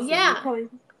 Oh, yeah. Probably,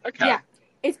 Okay. yeah.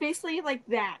 It's basically like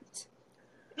that.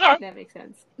 Alright. If that makes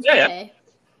sense. Yeah. Okay.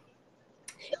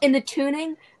 In the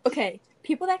tuning, okay,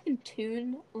 people that can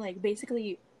tune like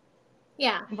basically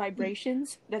Yeah.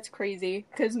 vibrations, that's crazy.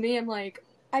 Because me, I'm like,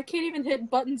 I can't even hit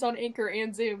buttons on Anchor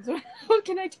and Zoom. So how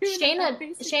can I tune?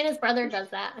 Shayna's brother does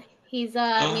that. He's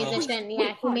a musician.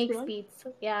 Yeah, he Wait, makes really? beats.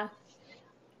 Yeah.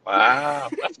 Wow,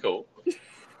 that's cool.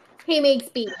 He makes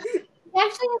beats. He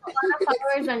actually has a lot of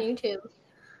followers on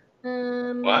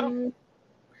YouTube. Wow.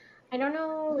 I don't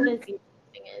know what his YouTube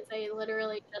thing is. I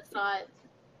literally just saw it.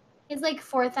 He's like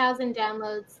 4,000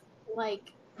 downloads,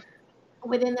 like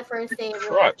within the first day of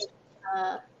Christ.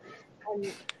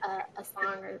 releasing a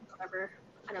song or whatever.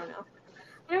 I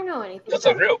don't know anything. That's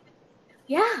unreal.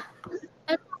 Yeah,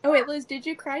 Oh wait, Liz, did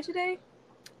you cry today?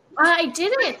 I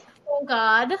didn't. Oh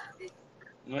God.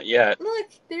 Not yet. Look,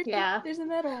 Yeah. there's a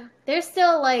medal. There's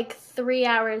still like 3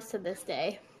 hours to this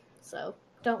day, so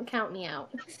don't count me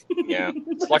out. Yeah.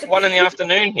 It's like 1 in the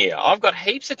afternoon here. I've got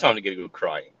heaps of time to get a good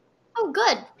cry. Oh,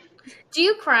 good. Do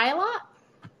you cry a lot?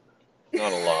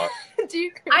 Not a lot. Do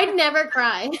you cry? I'd never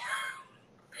cry.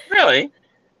 Really?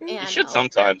 Yeah, You should no.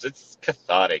 sometimes. It's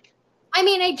cathartic. I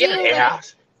mean, I do. Get it like,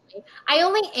 out. I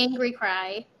only angry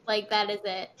cry. Like that is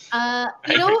it. You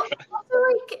Angry know, cry. also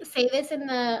like say this in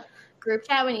the group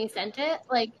chat when you sent it.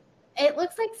 Like it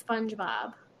looks like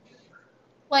SpongeBob.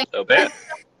 Like So bad.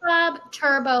 SpongeBob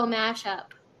Turbo mashup.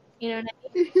 You know what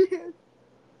I mean?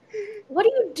 What are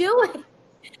you doing?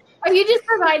 Are you just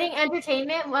providing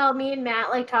entertainment while me and Matt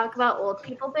like talk about old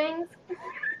people things?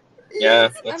 Yeah,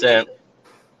 that's it.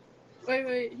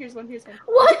 Wait, here's one.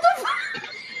 What the fuck?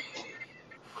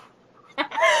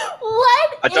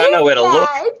 What? I don't know where to look.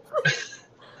 look.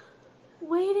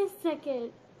 Wait a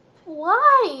second.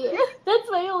 Why? That's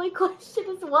my only question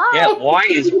is why? Yeah, why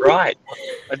is right?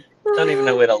 I don't even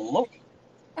know where to look.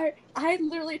 I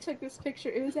literally took this picture.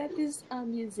 It was at this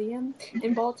museum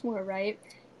in Baltimore, right?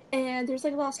 And there's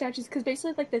like a lot of statues because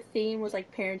basically like the theme was like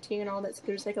parenting and all that. So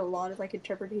there's like a lot of like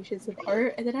interpretations of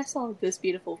art. And then I saw this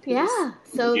beautiful piece. Yeah,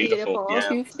 so Beautiful,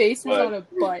 beautiful. yeah. 2 faces But- on a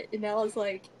butt, and I was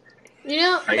like, You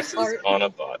know, Faces Art. on a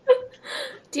butt.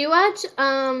 do you watch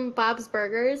Bob's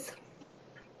Burgers?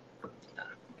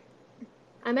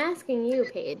 I'm asking you,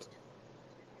 Paige.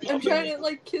 I'm trying to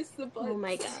like kiss the butt. Oh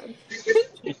my god.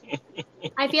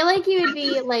 I feel like you would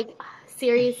be like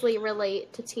seriously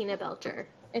relate to Tina Belcher.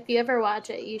 If you ever watch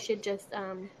it, you should just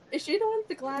Is she the one with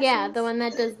the glasses? yeah, the one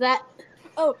that does that.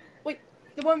 The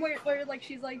one where like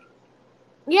she's like,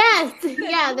 Yes,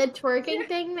 yeah, the twerking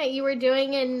thing that you were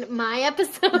doing in my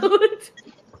episode.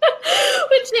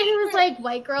 Which thing was like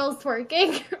white girls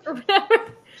twerking or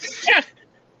whatever.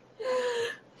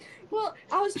 well,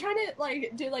 I was trying to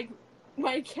like do like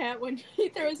my cat when he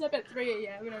throws up at 3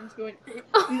 a.m. and I'm just going.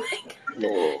 Oh my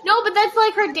god. No, but that's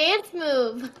like her dance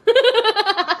move.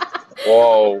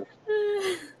 Whoa.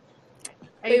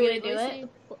 Are you gonna do it?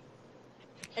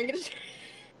 I'm gonna.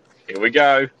 Here we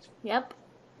go. Yep.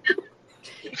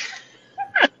 She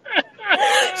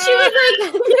was like,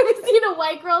 "Have you ever seen a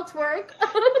white girl twerk?"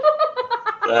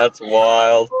 That's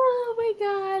wild. Oh my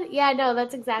god. Yeah, no,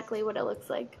 that's exactly what it looks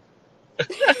like.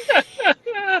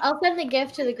 I'll send the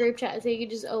gift to the group chat so you can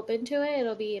just open to it.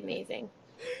 It'll be amazing.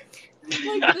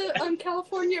 Like the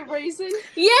California raisin.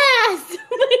 Yes!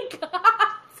 Oh my god.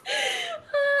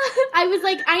 I was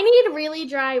like, I need really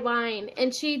dry wine.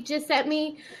 And she just sent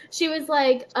me, she was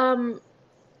like,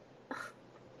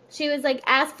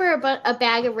 ask for a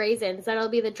bag of raisins. That'll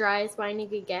be the driest wine you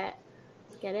could get.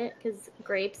 Get it? Because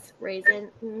grapes,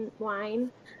 raisin,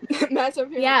 wine. Matt's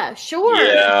over here. Yeah, sure.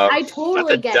 Yeah. I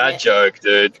totally get That's a dad it. joke,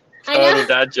 dude. Total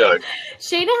dad joke.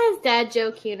 Shayna has dad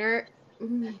joke humor,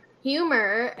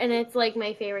 and it's like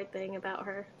my favorite thing about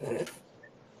her.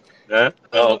 Yeah?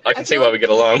 Oh, I can see why we get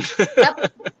along.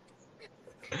 Yep.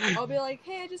 I'll be like,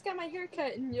 hey, I just got my hair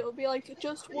cut, and you'll be like,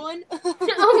 just one?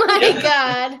 Oh my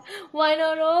god. Why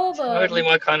not all of them? Totally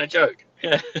my kind of joke.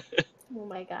 Yeah. Oh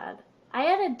my god. I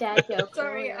had a dad joke.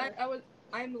 Sorry,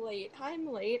 I'm late.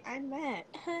 I'm Matt.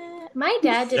 My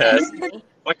dad did that to me.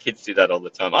 My kids do that all the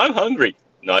time. I'm hungry.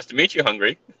 Nice to meet you,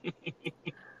 hungry. Oh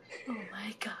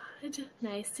my god.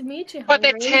 Nice to meet you, But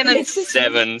they're hungry. 10 and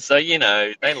 7, so, you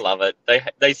know, they love it.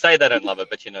 They say they don't love it,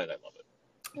 but you know they love it.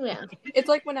 Yeah. It's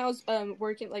like when I was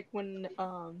working, like when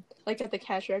like at the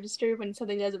cash register when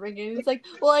something doesn't ring in, it's like,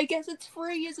 well, I guess it's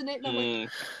free, isn't it? And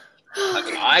I'm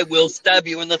like, I will stab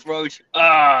you in the throat.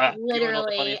 Ah,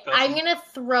 Literally. I'm gonna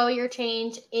throw your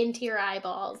change into your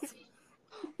eyeballs.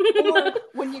 or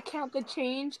when you count the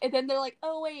change, and then they're like,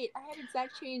 oh wait, I have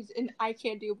exact change, and I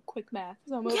can't do quick math,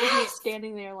 so I'm over here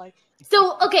standing there like.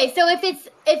 So okay, so if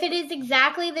it is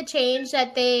exactly the change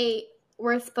that they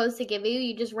were supposed to give you,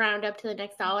 you just round up to the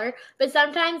next dollar. But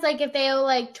sometimes, like if they owe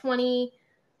like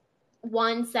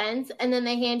 21 cents, and then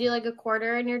they hand you like a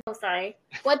quarter, and you're sorry,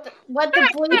 what the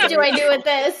bleep do I do with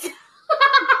this?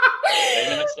 10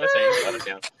 minutes, 13, write it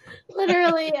down.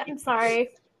 Literally, I'm sorry.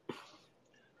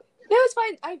 No, it's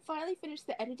fine. I finally finished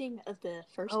the editing of the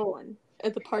first one,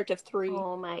 of the part of 3.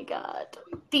 Oh my god!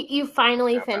 You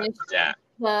finally finished Yeah.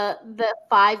 the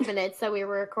 5 minutes that we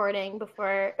were recording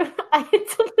before I had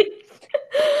to leave.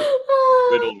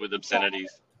 Riddled with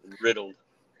obscenities. Riddled.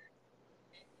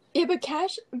 Yeah, but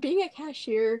being a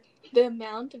cashier, the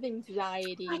amount of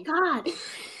anxiety. Oh my god! Do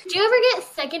you ever get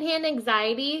secondhand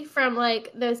anxiety from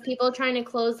like those people trying to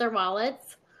close their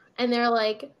wallets, and they're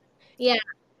like, "Yeah."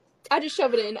 I just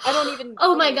shove it in. I don't even.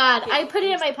 Oh my god! I put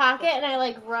it in my pocket and I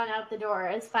like run out the door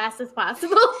as fast as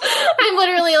possible. I'm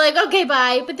literally like, okay,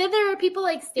 bye. But then there are people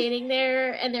like standing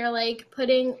there and they're like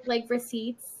putting like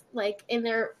receipts like in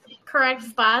their correct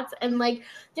spots, and like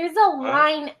there's a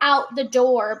line out the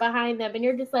door behind them, and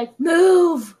you're just like,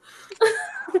 move.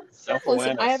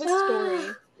 Self-awareness. Listen, I have a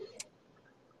story.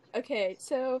 Okay,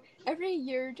 so every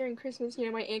year during Christmas, you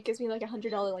know, my aunt gives me like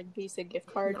 $100 like Visa gift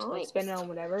card to like spend it on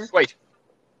whatever. Wait.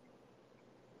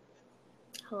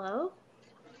 Hello?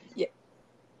 Yeah.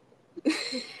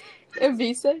 A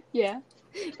Visa? Yeah.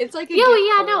 It's like a yeah,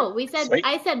 gift card. no. We said Sweet.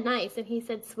 I said nice, and he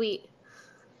said sweet.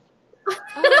 Oh,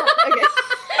 okay.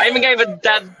 I even gave a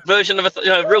dad version of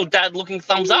a real dad-looking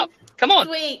thumbs up. Come on.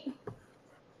 Sweet.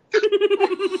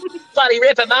 Bloody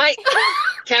ripper, mate.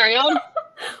 Carry on.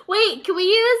 Wait, can we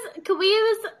use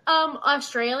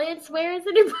Australian swears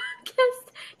in your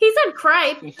podcast? He said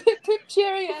cripe. Pip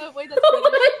Cheerio. Wait, that's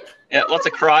right. Yeah, lots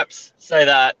of cripes. Say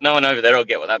that. No one over there will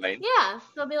get what that means. Yeah,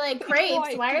 they'll be like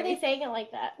crepes. Why are they saying it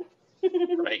like that?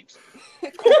 Crepes.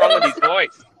 What's wrong with his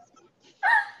voice?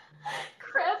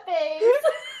 Crepes.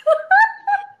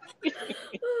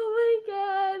 Oh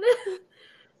my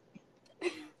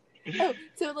god. Oh,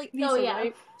 so like Visa,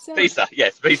 right? So, Visa,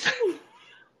 yes, Visa.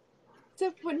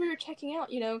 So when we were checking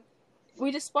out, you know,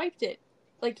 we just swiped it.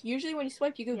 Like usually when you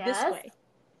swipe, you go this way.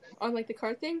 On like the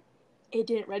card thing, it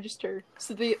didn't register.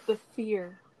 So the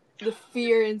fear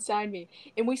inside me,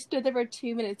 and we stood there for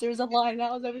 2 minutes. There was a line, and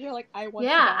I was over here like, I want.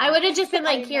 Yeah, I would have just been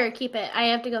like, here, keep it. I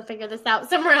have to go figure this out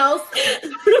somewhere else.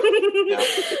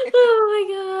 Oh my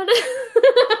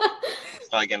god.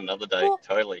 Try again another day. Well,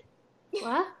 totally.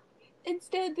 What?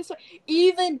 Instead, this way,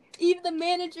 even the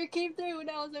manager came through, and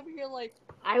I was over here like.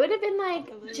 I would have been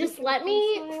like, just let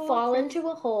me fall into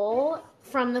a hole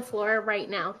from the floor right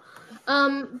now.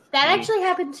 That actually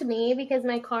happened to me because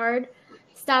my card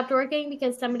stopped working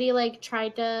because somebody like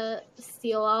tried to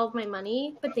steal all of my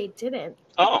money, but they didn't.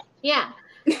 Oh. Yeah.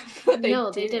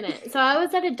 No, they didn't. So I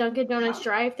was at a Dunkin' Donuts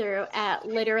drive-thru at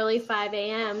literally 5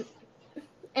 a.m.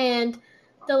 and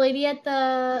the lady at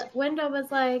the window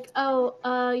was like, oh,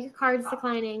 your card's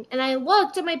declining. And I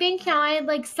looked at my bank account. I had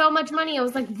like so much money. I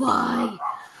was like, why?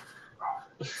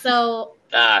 So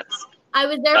That's I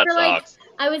was there that for like sucks.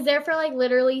 I was there for like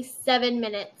literally 7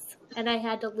 minutes, and I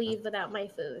had to leave without my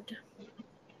food.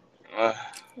 Ugh,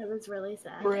 It was really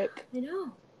sad. Rip. I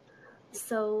know.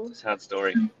 So sad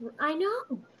story. I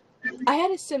know. I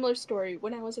had a similar story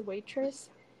when I was a waitress.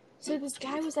 So this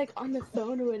guy was like on the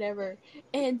phone or whatever,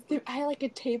 and I had like a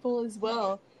table as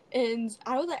well. And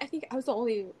I think I was the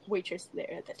only waitress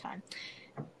there at the time,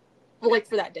 well, like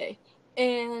for that day.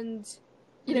 And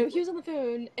he was on the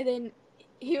phone, and then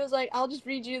he was like, "I'll just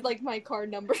read you like my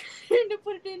card number to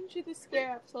put it into the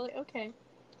scrap." So like, okay.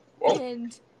 Whoa.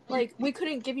 And like we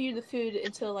couldn't give you the food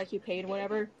until like you paid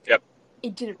whatever. Yep.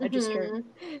 It didn't register.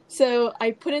 So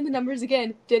I put in the numbers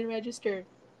again, didn't register.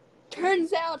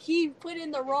 Turns out he put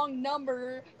in the wrong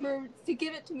number to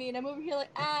give it to me, and I'm over here like,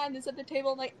 and it's at the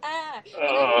table, I'm like, and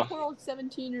I'm a poor old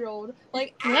 17-year-old,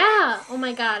 like, Yeah. Oh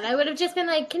my god. I would have just been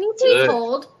like, "Can you please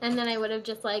hold?" And then I would have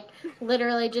just like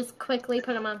literally just quickly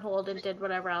put him on hold and did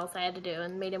whatever else I had to do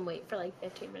and made him wait for like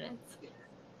 15 minutes.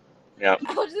 Yeah.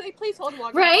 I was just like, please hold,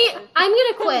 walk. Right? I'm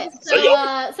gonna quit. So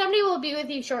somebody will be with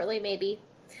you shortly, maybe.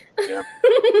 Yeah.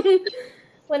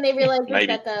 When they realize Maybe.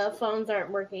 that the phones aren't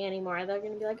working anymore, they're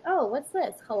gonna be like, "Oh, what's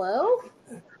this? Hello?"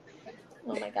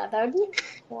 Oh my god, that would be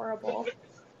horrible.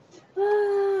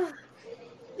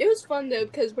 It was fun though,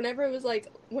 because whenever it was like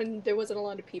when there wasn't a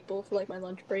lot of people for like my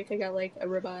lunch break, I got like a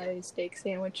ribeye steak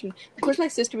sandwich, and of course my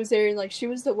sister was there, and like she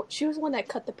was the one that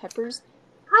cut the peppers.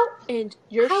 And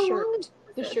your shirt,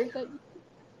 the shirt that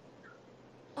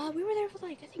we were there for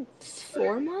like I think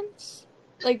 4 months,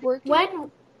 like working.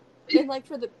 When? And like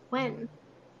for the when?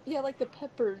 Yeah, like the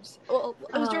peppers. Well,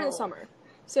 it was during the summer,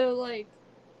 so like,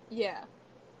 yeah,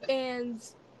 and.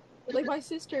 Like, my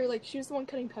sister, like, she was the one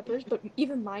cutting peppers, but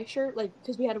even my shirt, like,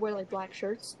 because we had to wear, like, black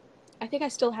shirts, I think I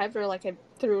still have it, or, like, I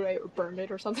threw it or burned it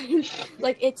or something.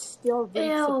 Like, it's still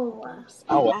reinforced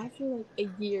after, like, a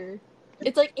year.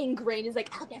 It's, like, ingrained. It's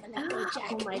like, I'll never let go,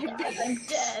 Jack. Oh, my God. I'm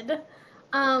dead.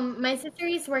 My sister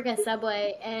used to work at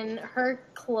Subway, and her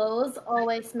clothes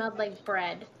always smelled like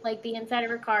bread. Like, the inside of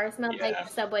her car smelled like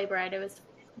Subway bread. It was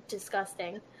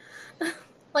disgusting.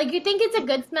 Like, you think it's a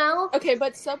good smell? Okay,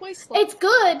 but Subway it's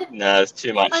good. No, it's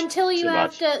too much. Until you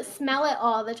have to smell it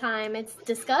all the time. It's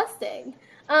disgusting.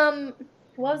 What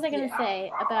was I going to say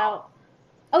about...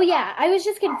 Oh, yeah. I was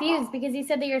just confused because you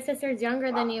said that your sister is younger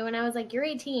than you, and I was like, you're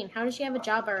 18. How does she have a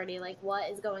job already? Like,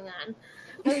 what is going on?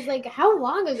 I was like, how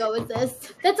long ago is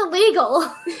this? That's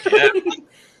illegal.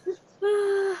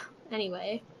 Yeah.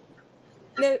 Anyway.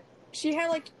 No, she had,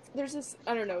 like... There's this...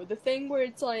 I don't know. The thing where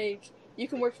it's, like... You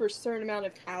can work for a certain amount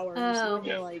of hours when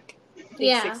you're, like,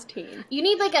 16. You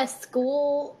need, like, a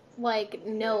school, like,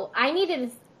 note. I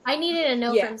needed a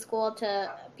note from school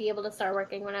to be able to start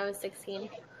working when I was 16.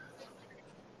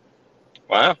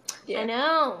 Wow. Yeah. I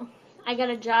know. I got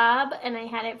a job, and I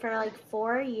had it for, like,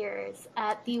 4 years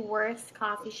at the worst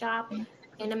coffee shop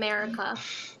in America.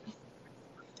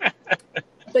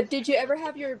 But did you ever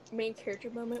have your main character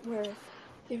moment where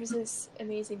there was this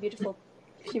amazing, beautiful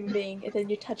human being, and then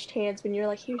you touched hands when you're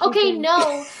like, here's okay,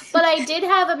 no, but I did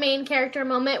have a main character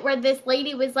moment where this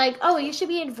lady was like, oh, you should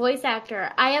be a voice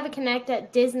actor. I have a connect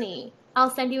at Disney.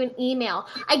 I'll send you an email.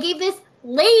 I gave this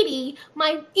lady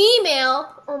my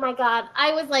email. Oh my god.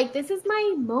 I was like, this is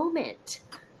my moment.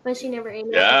 But she never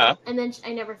emailed me. And then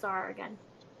I never saw her again.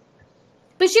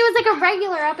 But she was like a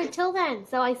regular up until then.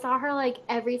 So I saw her like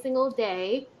every single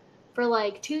day for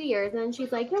like 2 years. And then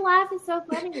she's like, your laugh is so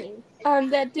funny.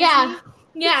 That Disney?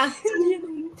 Yeah.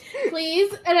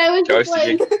 Please. And I was just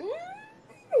like,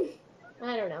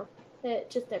 I don't know.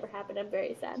 It just never happened. I'm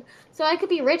very sad. So I could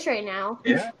be rich right now.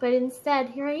 Yeah. But instead,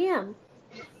 here I am.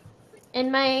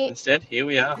 In my here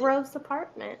we are. Gross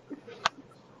apartment.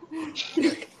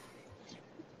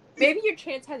 Maybe your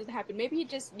chance hasn't happened. Maybe you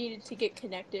just needed to get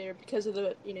connected because of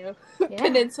the,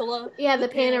 peninsula. Yeah, the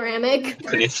panoramic.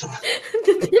 Peninsula.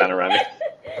 Panoramic.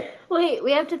 Wait,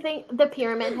 we have to think. The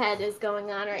Pyramid Head is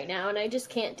going on right now, and I just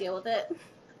can't deal with it.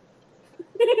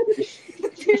 The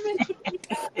Pyramid I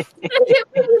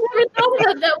can't believe we've never thought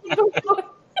about that one before.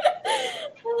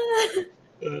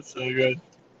 That's so good.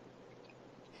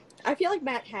 I feel like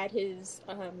Matt had his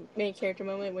main character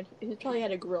moment when he probably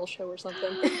had a grill show or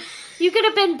something. You could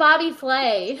have been Bobby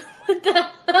Flay. What the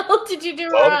hell did you do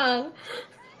wrong?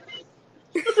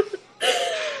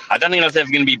 I don't think I was ever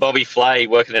going to be Bobby Flay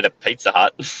working at a Pizza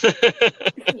Hut.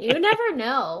 You never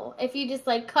know if you just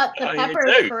like cut the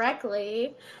peppers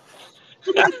correctly.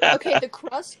 Okay, the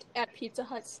crust at Pizza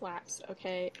Hut slaps.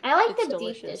 Okay, I like the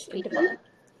deep dish pizza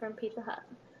from Pizza Hut.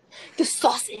 The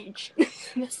sausage.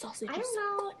 The sausage. I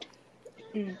don't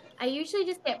know. I usually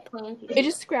just get plain pizza. It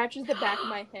just scratches the back of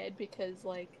my head because,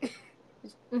 like...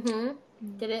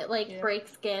 Mm-hmm. Did it break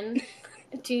skin?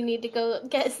 Do you need to go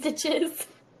get stitches?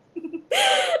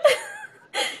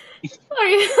 Are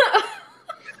you?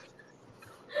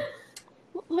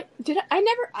 What did I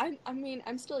never? I mean,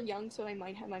 I'm still young, so I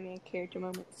might have my main character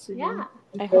moments soon. Yeah.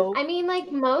 I hope. I mean,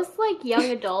 most young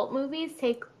adult movies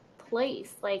take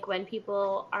place when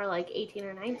people are 18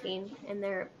 or 19 and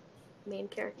their main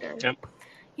character. Yep.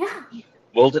 Yeah.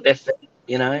 World at their feet,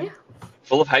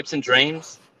 full of hopes and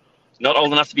dreams. Not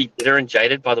old enough to be bitter and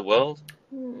jaded by the world.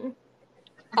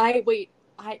 I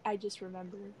just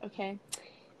remembered. Okay.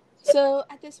 So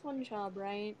at this one job,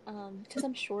 right? Because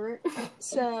I'm short,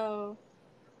 so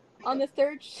on the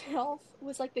third shelf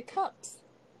was the cups.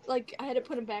 I had to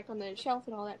put them back on the shelf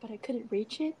and all that, but I couldn't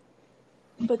reach it.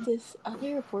 But this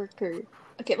other worker.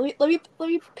 Okay, let me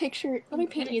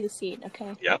paint you the scene.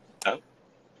 Okay. Yep. Oh.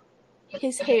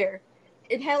 His hair.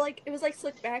 It had it was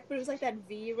slicked back, but it was that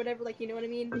V or whatever. You know what I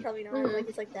mean? Probably not.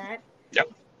 It's like that.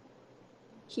 Yep.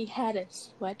 He had a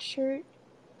sweatshirt,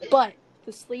 but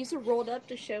the sleeves were rolled up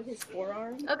to show his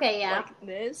forearm. Okay, yeah. Like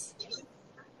this.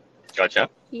 Gotcha.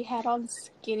 He had on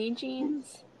skinny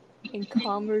jeans and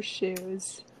Converse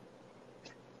shoes.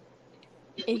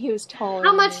 And he was taller.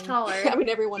 How much taller? I mean,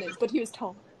 everyone is, but he was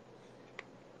tall.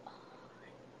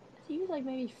 He was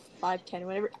maybe 5'10" or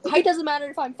whatever. Height doesn't matter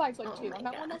if I'm 5'2". I'm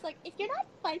not one that's if you're not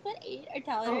 5'8" or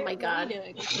taller. Oh my god. What are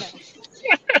you doing?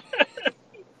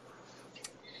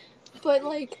 But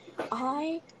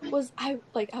I was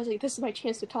this is my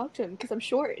chance to talk to him because I'm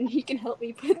short and he can help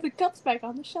me put the cups back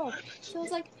on the shelf. So I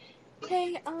was like,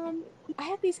 hey, I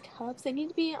have these cups. They need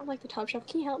to be on the top shelf.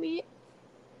 Can you help me?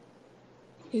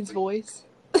 His voice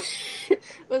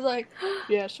was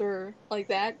yeah, sure, like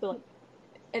that. But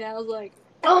and I was like,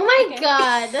 oh my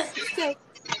god.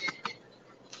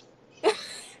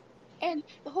 And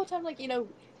the whole time,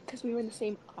 because we were in the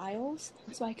same aisles,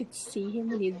 so I could see him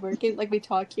when he's working. We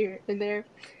talk here and there.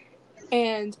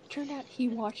 And it turned out he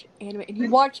watched anime, and he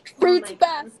watched Fruits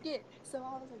Basket! So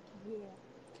I was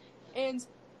yeah. And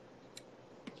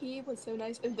he was so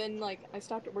nice. And then, I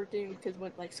stopped working because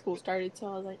when, school started, so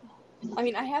I was I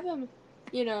mean, I have him,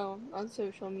 on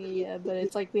social media, but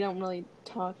it's we don't really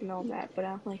talk and all that. But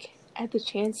I'm at the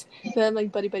chance, but I'm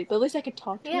buddy. But at least I could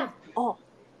talk to him. Oh.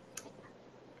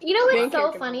 You know what's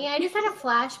so funny? I just had a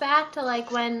flashback to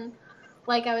when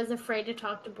I was afraid to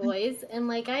talk to boys,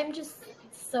 and I'm just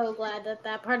so glad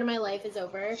that part of my life is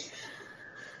over.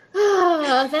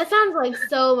 That sounds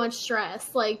so much stress,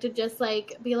 to just be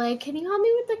can you help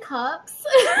me with the cups?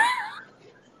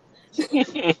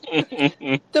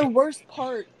 The worst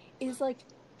part is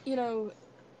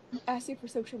asking for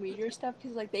social media stuff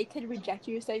because they could reject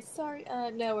you and say sorry,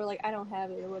 no, or I don't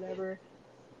have it or whatever.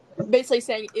 Basically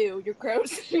saying, ew, you're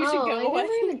gross. You should go away. I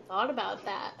never even thought about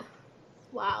that.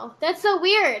 Wow. That's so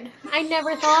weird. I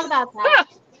never thought about that.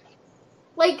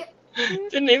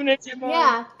 Didn't even hit your mind.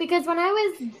 Yeah, because when I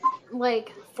was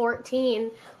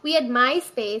 14, we had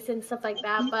MySpace and stuff like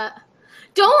that, but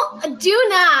do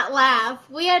not laugh.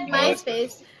 We had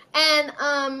MySpace and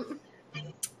I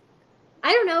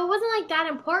don't know, it wasn't that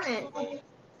important.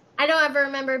 I don't ever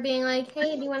remember being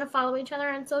hey, do you want to follow each other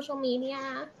on social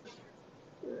media?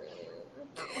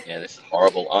 Yeah, this is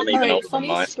horrible. I'm even older than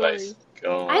MySpace.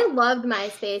 God. I loved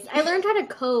MySpace. I learned how to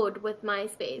code with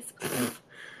MySpace.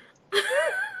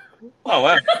 Oh,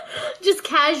 wow. Just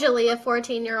casually a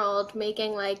 14-year-old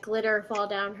making glitter fall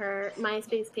down her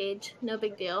MySpace page. No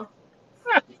big deal.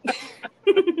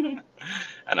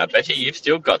 And I bet you've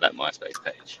still got that MySpace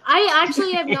page. I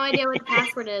actually have no idea what the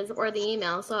password is or the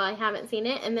email, so I haven't seen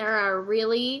it. And there are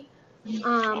really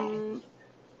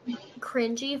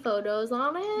cringy photos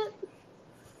on it.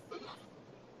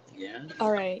 Yeah.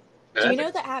 All right. Do you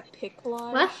know the app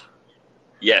Piccollage? What?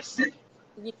 Yes.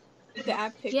 The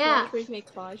app Piccollage where you make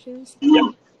collages?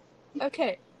 Yep.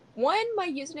 Okay. One, my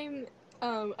username,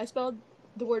 I spelled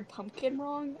the word pumpkin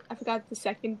wrong. I forgot the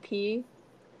second P.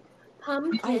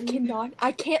 Pumpkin.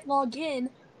 I can't log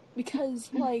in because,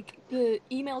 the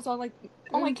email's on,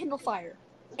 on my Kindle Fire.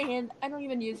 And I don't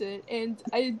even use it. And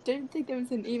I didn't think there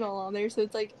was an email on there, so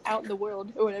it's, out in the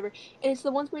world or whatever. And it's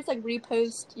the ones where it's,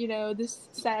 repost, this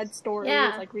sad story.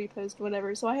 Yeah. It's, repost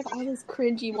whatever. So I have all those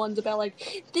cringy ones about,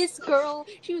 this girl,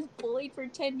 she was bullied for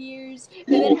 10 years,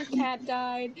 and then her cat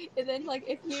died. And then,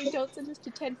 if you don't send this to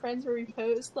 10 friends or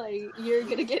repost, you're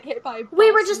gonna get hit by a bus.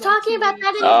 We were just talking about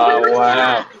that in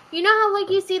wow. You know how,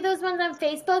 you see those ones on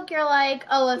Facebook? You're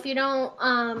oh, if you don't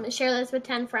share this with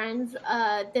 10 friends,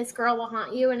 this girl will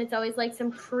haunt you. And it's always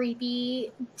some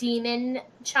creepy demon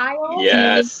child.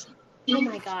 Yes. Oh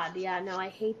my god, yeah, no, I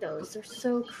hate those. They're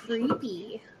so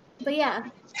creepy. But yeah.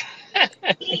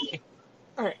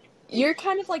 Alright. You're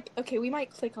kind of like, okay, we might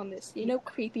click on this. You know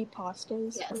creepy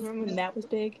pastas? Yes. Remember when that was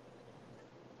big?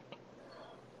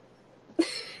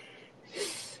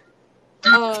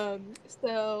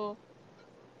 So,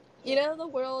 you know the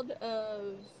world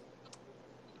of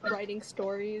writing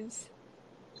stories,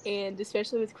 and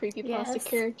especially with creepypasta Yes.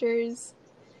 characters.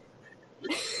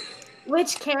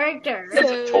 Which character?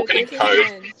 So Talking in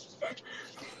code.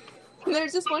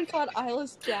 There's this one called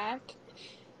Eyeless Jack,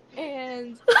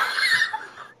 and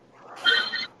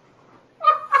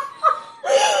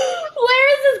Where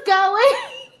is this going?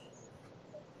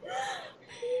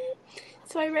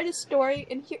 so I read a story,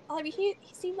 and he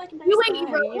seemed like a nice You guy,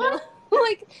 wrote you know?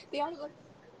 Like, the author, like...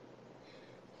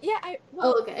 Yeah,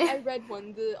 okay. I read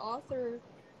one. The author...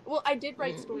 Well, I did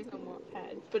write stories on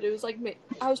Wattpad, but it was like...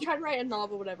 I was trying to write a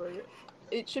novel, whatever.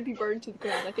 It should be burned to the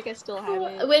ground. I think I still have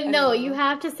it. Wait, no, you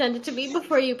have to send it to me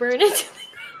before you burn it to the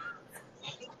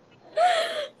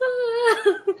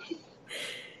ground.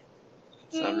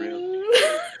 It's unreal.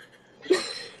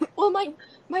 Well,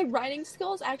 my writing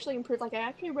skills actually improved. Like, I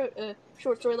actually wrote a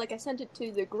short story. Like, I sent it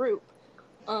to the group.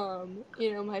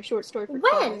 You know, my short story for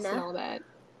class and all that.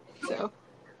 So,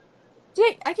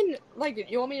 yeah, I can,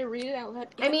 like, you want me to read it out loud?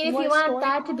 I mean, if you want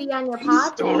that to be on your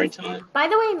podcast. Story time. By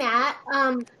the way, Matt,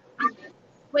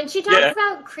 when she talks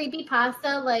about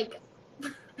creepypasta, like,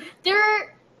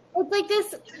 it's like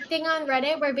this thing on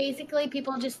Reddit where basically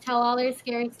people just tell all their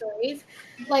scary stories,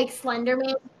 like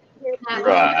Slenderman.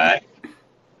 Right.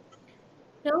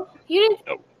 No, you didn't.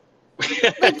 Nope.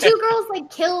 Like, two girls like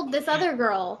killed this other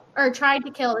girl, or tried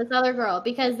to kill this other girl,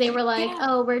 because they were like,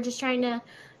 "Oh, we're just trying to,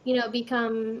 you know,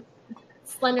 become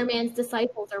Slenderman's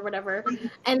disciples or whatever,"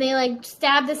 and they like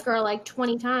stabbed this girl like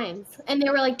 20 times, and they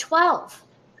were like 12.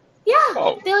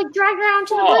 Yeah, they like dragged her out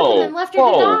into the woods and then left her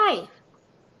to die.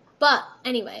 But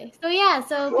anyway,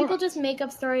 so people just make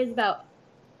up stories about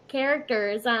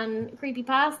characters on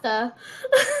creepypasta.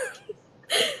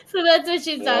 So that's what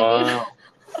she's talking about.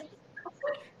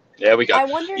 There we go. I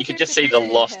wonder you if could there's just a see the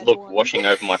kid lost had look one. washing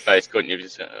over my face, couldn't you?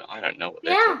 Just, I don't know what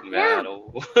they're talking about.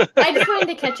 I just wanted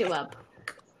to catch you up.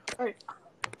 Alright.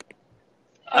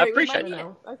 I appreciate it.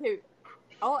 Okay,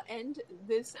 I'll end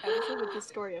this episode with this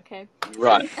story, okay?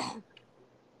 Right.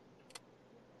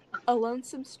 A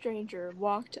lonesome stranger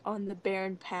walked on the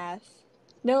barren path.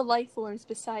 No life forms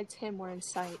besides him were in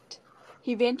sight.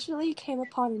 He eventually came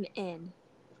upon an inn.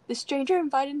 The stranger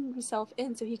invited himself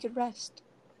in so he could rest.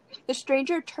 The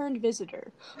stranger turned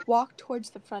visitor, walked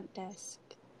towards the front desk.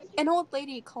 An old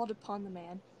lady called upon the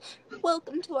man.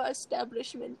 "Welcome to our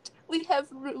establishment. We have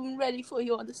room ready for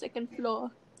you on the second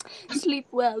floor. Sleep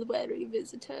well, weary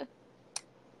visitor."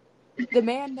 The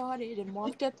man nodded and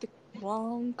walked up the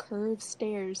long, curved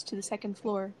stairs to the second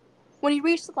floor. When he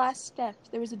reached the last step,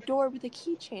 there was a door with a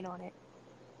keychain on it.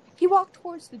 He walked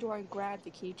towards the door and grabbed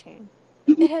the keychain.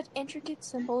 It had intricate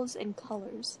symbols and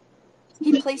colors.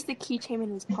 He placed the keychain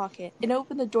in his pocket and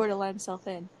opened the door to let himself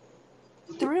in.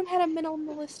 The room had a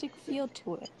minimalistic feel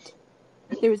to it.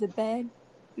 There was a bed,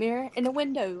 mirror, and a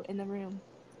window in the room.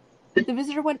 The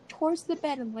visitor went towards the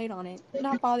bed and laid on it,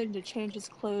 not bothering to change his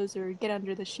clothes or get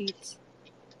under the sheets.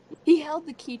 He held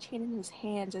the keychain in his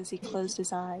hands as he closed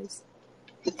his eyes.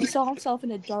 He saw himself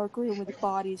in a dark room with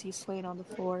bodies he slain on the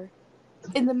floor.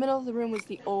 In the middle of the room was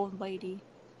the old lady.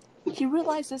 He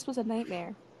realized this was a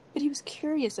nightmare, but he was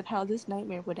curious of how this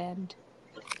nightmare would end.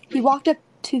 He walked up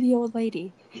to the old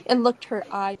lady and looked her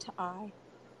eye to eye.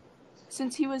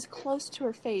 Since he was close to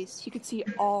her face, he could see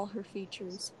all her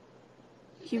features.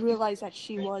 He realized that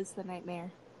she was the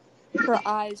nightmare. Her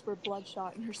eyes were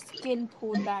bloodshot and her skin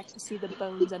pulled back to see the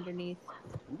bones underneath.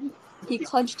 He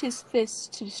clenched his fists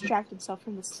to distract himself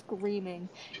from the screaming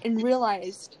and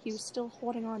realized he was still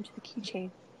holding on to the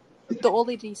keychain. The old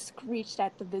lady screeched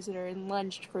at the visitor and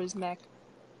lunged for his neck.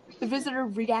 The visitor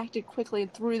reacted quickly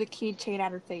and threw the keychain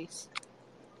at her face.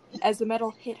 As the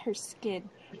metal hit her skin,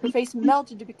 her face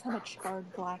melted to become a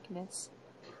charred blackness.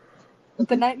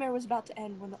 The nightmare was about to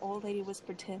end when the old lady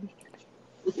whispered to him,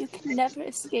 "You can never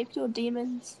escape your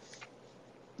demons."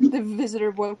 The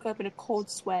visitor woke up in a cold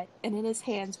sweat, and in his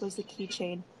hands was the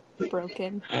keychain,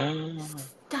 broken.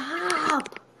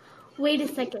 Stop! Wait a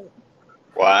second.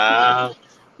 Wow.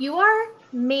 You are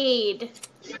made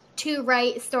to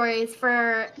write stories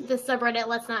for the subreddit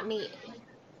Let's Not Meet.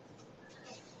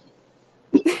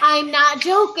 I'm not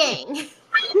joking.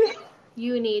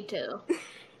 You need to.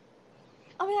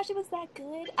 Oh my gosh, it was that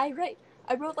good. I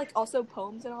wrote like also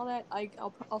poems and all that.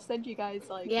 I'll send you guys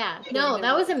like. Yeah, no,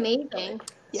 that was amazing.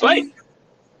 Sweet.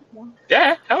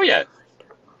 Yeah, hell yeah.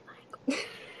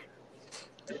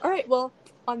 All right, well,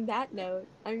 on that note,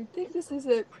 I think this is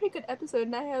a pretty good episode,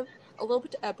 and I have a little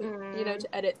bit to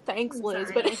edit. Thanks,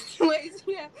 Liz. But anyways,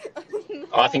 yeah.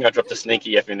 Oh, I think I dropped a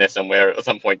sneaky F in there somewhere at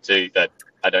some point too that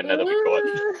I don't know that we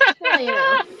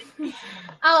caught.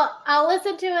 Well, I'll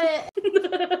listen to it.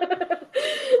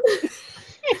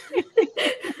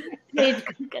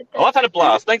 Oh, I've had a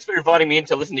blast. Thanks for inviting me in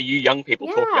to listen to you young people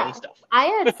talk young stuff. I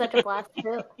had such a blast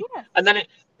too. Yeah. And then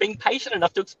being patient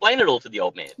enough to explain it all to the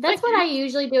old man. That's what I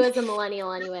usually do as a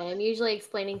millennial anyway. I'm usually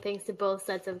explaining things to both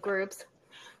sets of groups.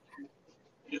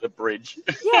 You're the bridge.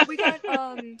 Yeah, we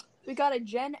got a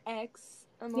Gen X,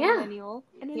 a millennial,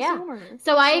 and a Zoomer.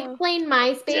 So I explain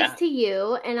MySpace to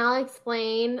you, and I'll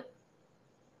explain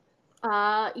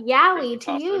Yowie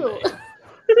to you.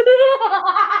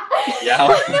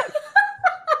 Yowie.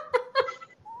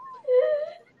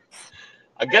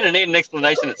 I'm going to need an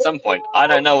explanation at some point. I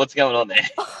don't know what's going on there.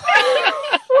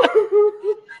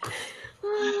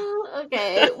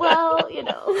 Okay, well,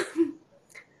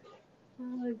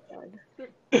 Oh, God.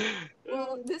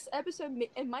 Well, this episode,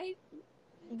 it might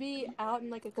be out in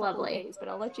like a couple days, but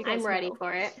I'll let you guys know. I'm ready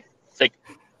for it. Sick.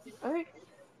 All right.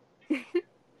 Okay.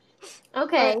 All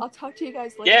right, I'll talk to you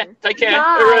guys later. Yeah, take care.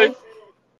 Bye.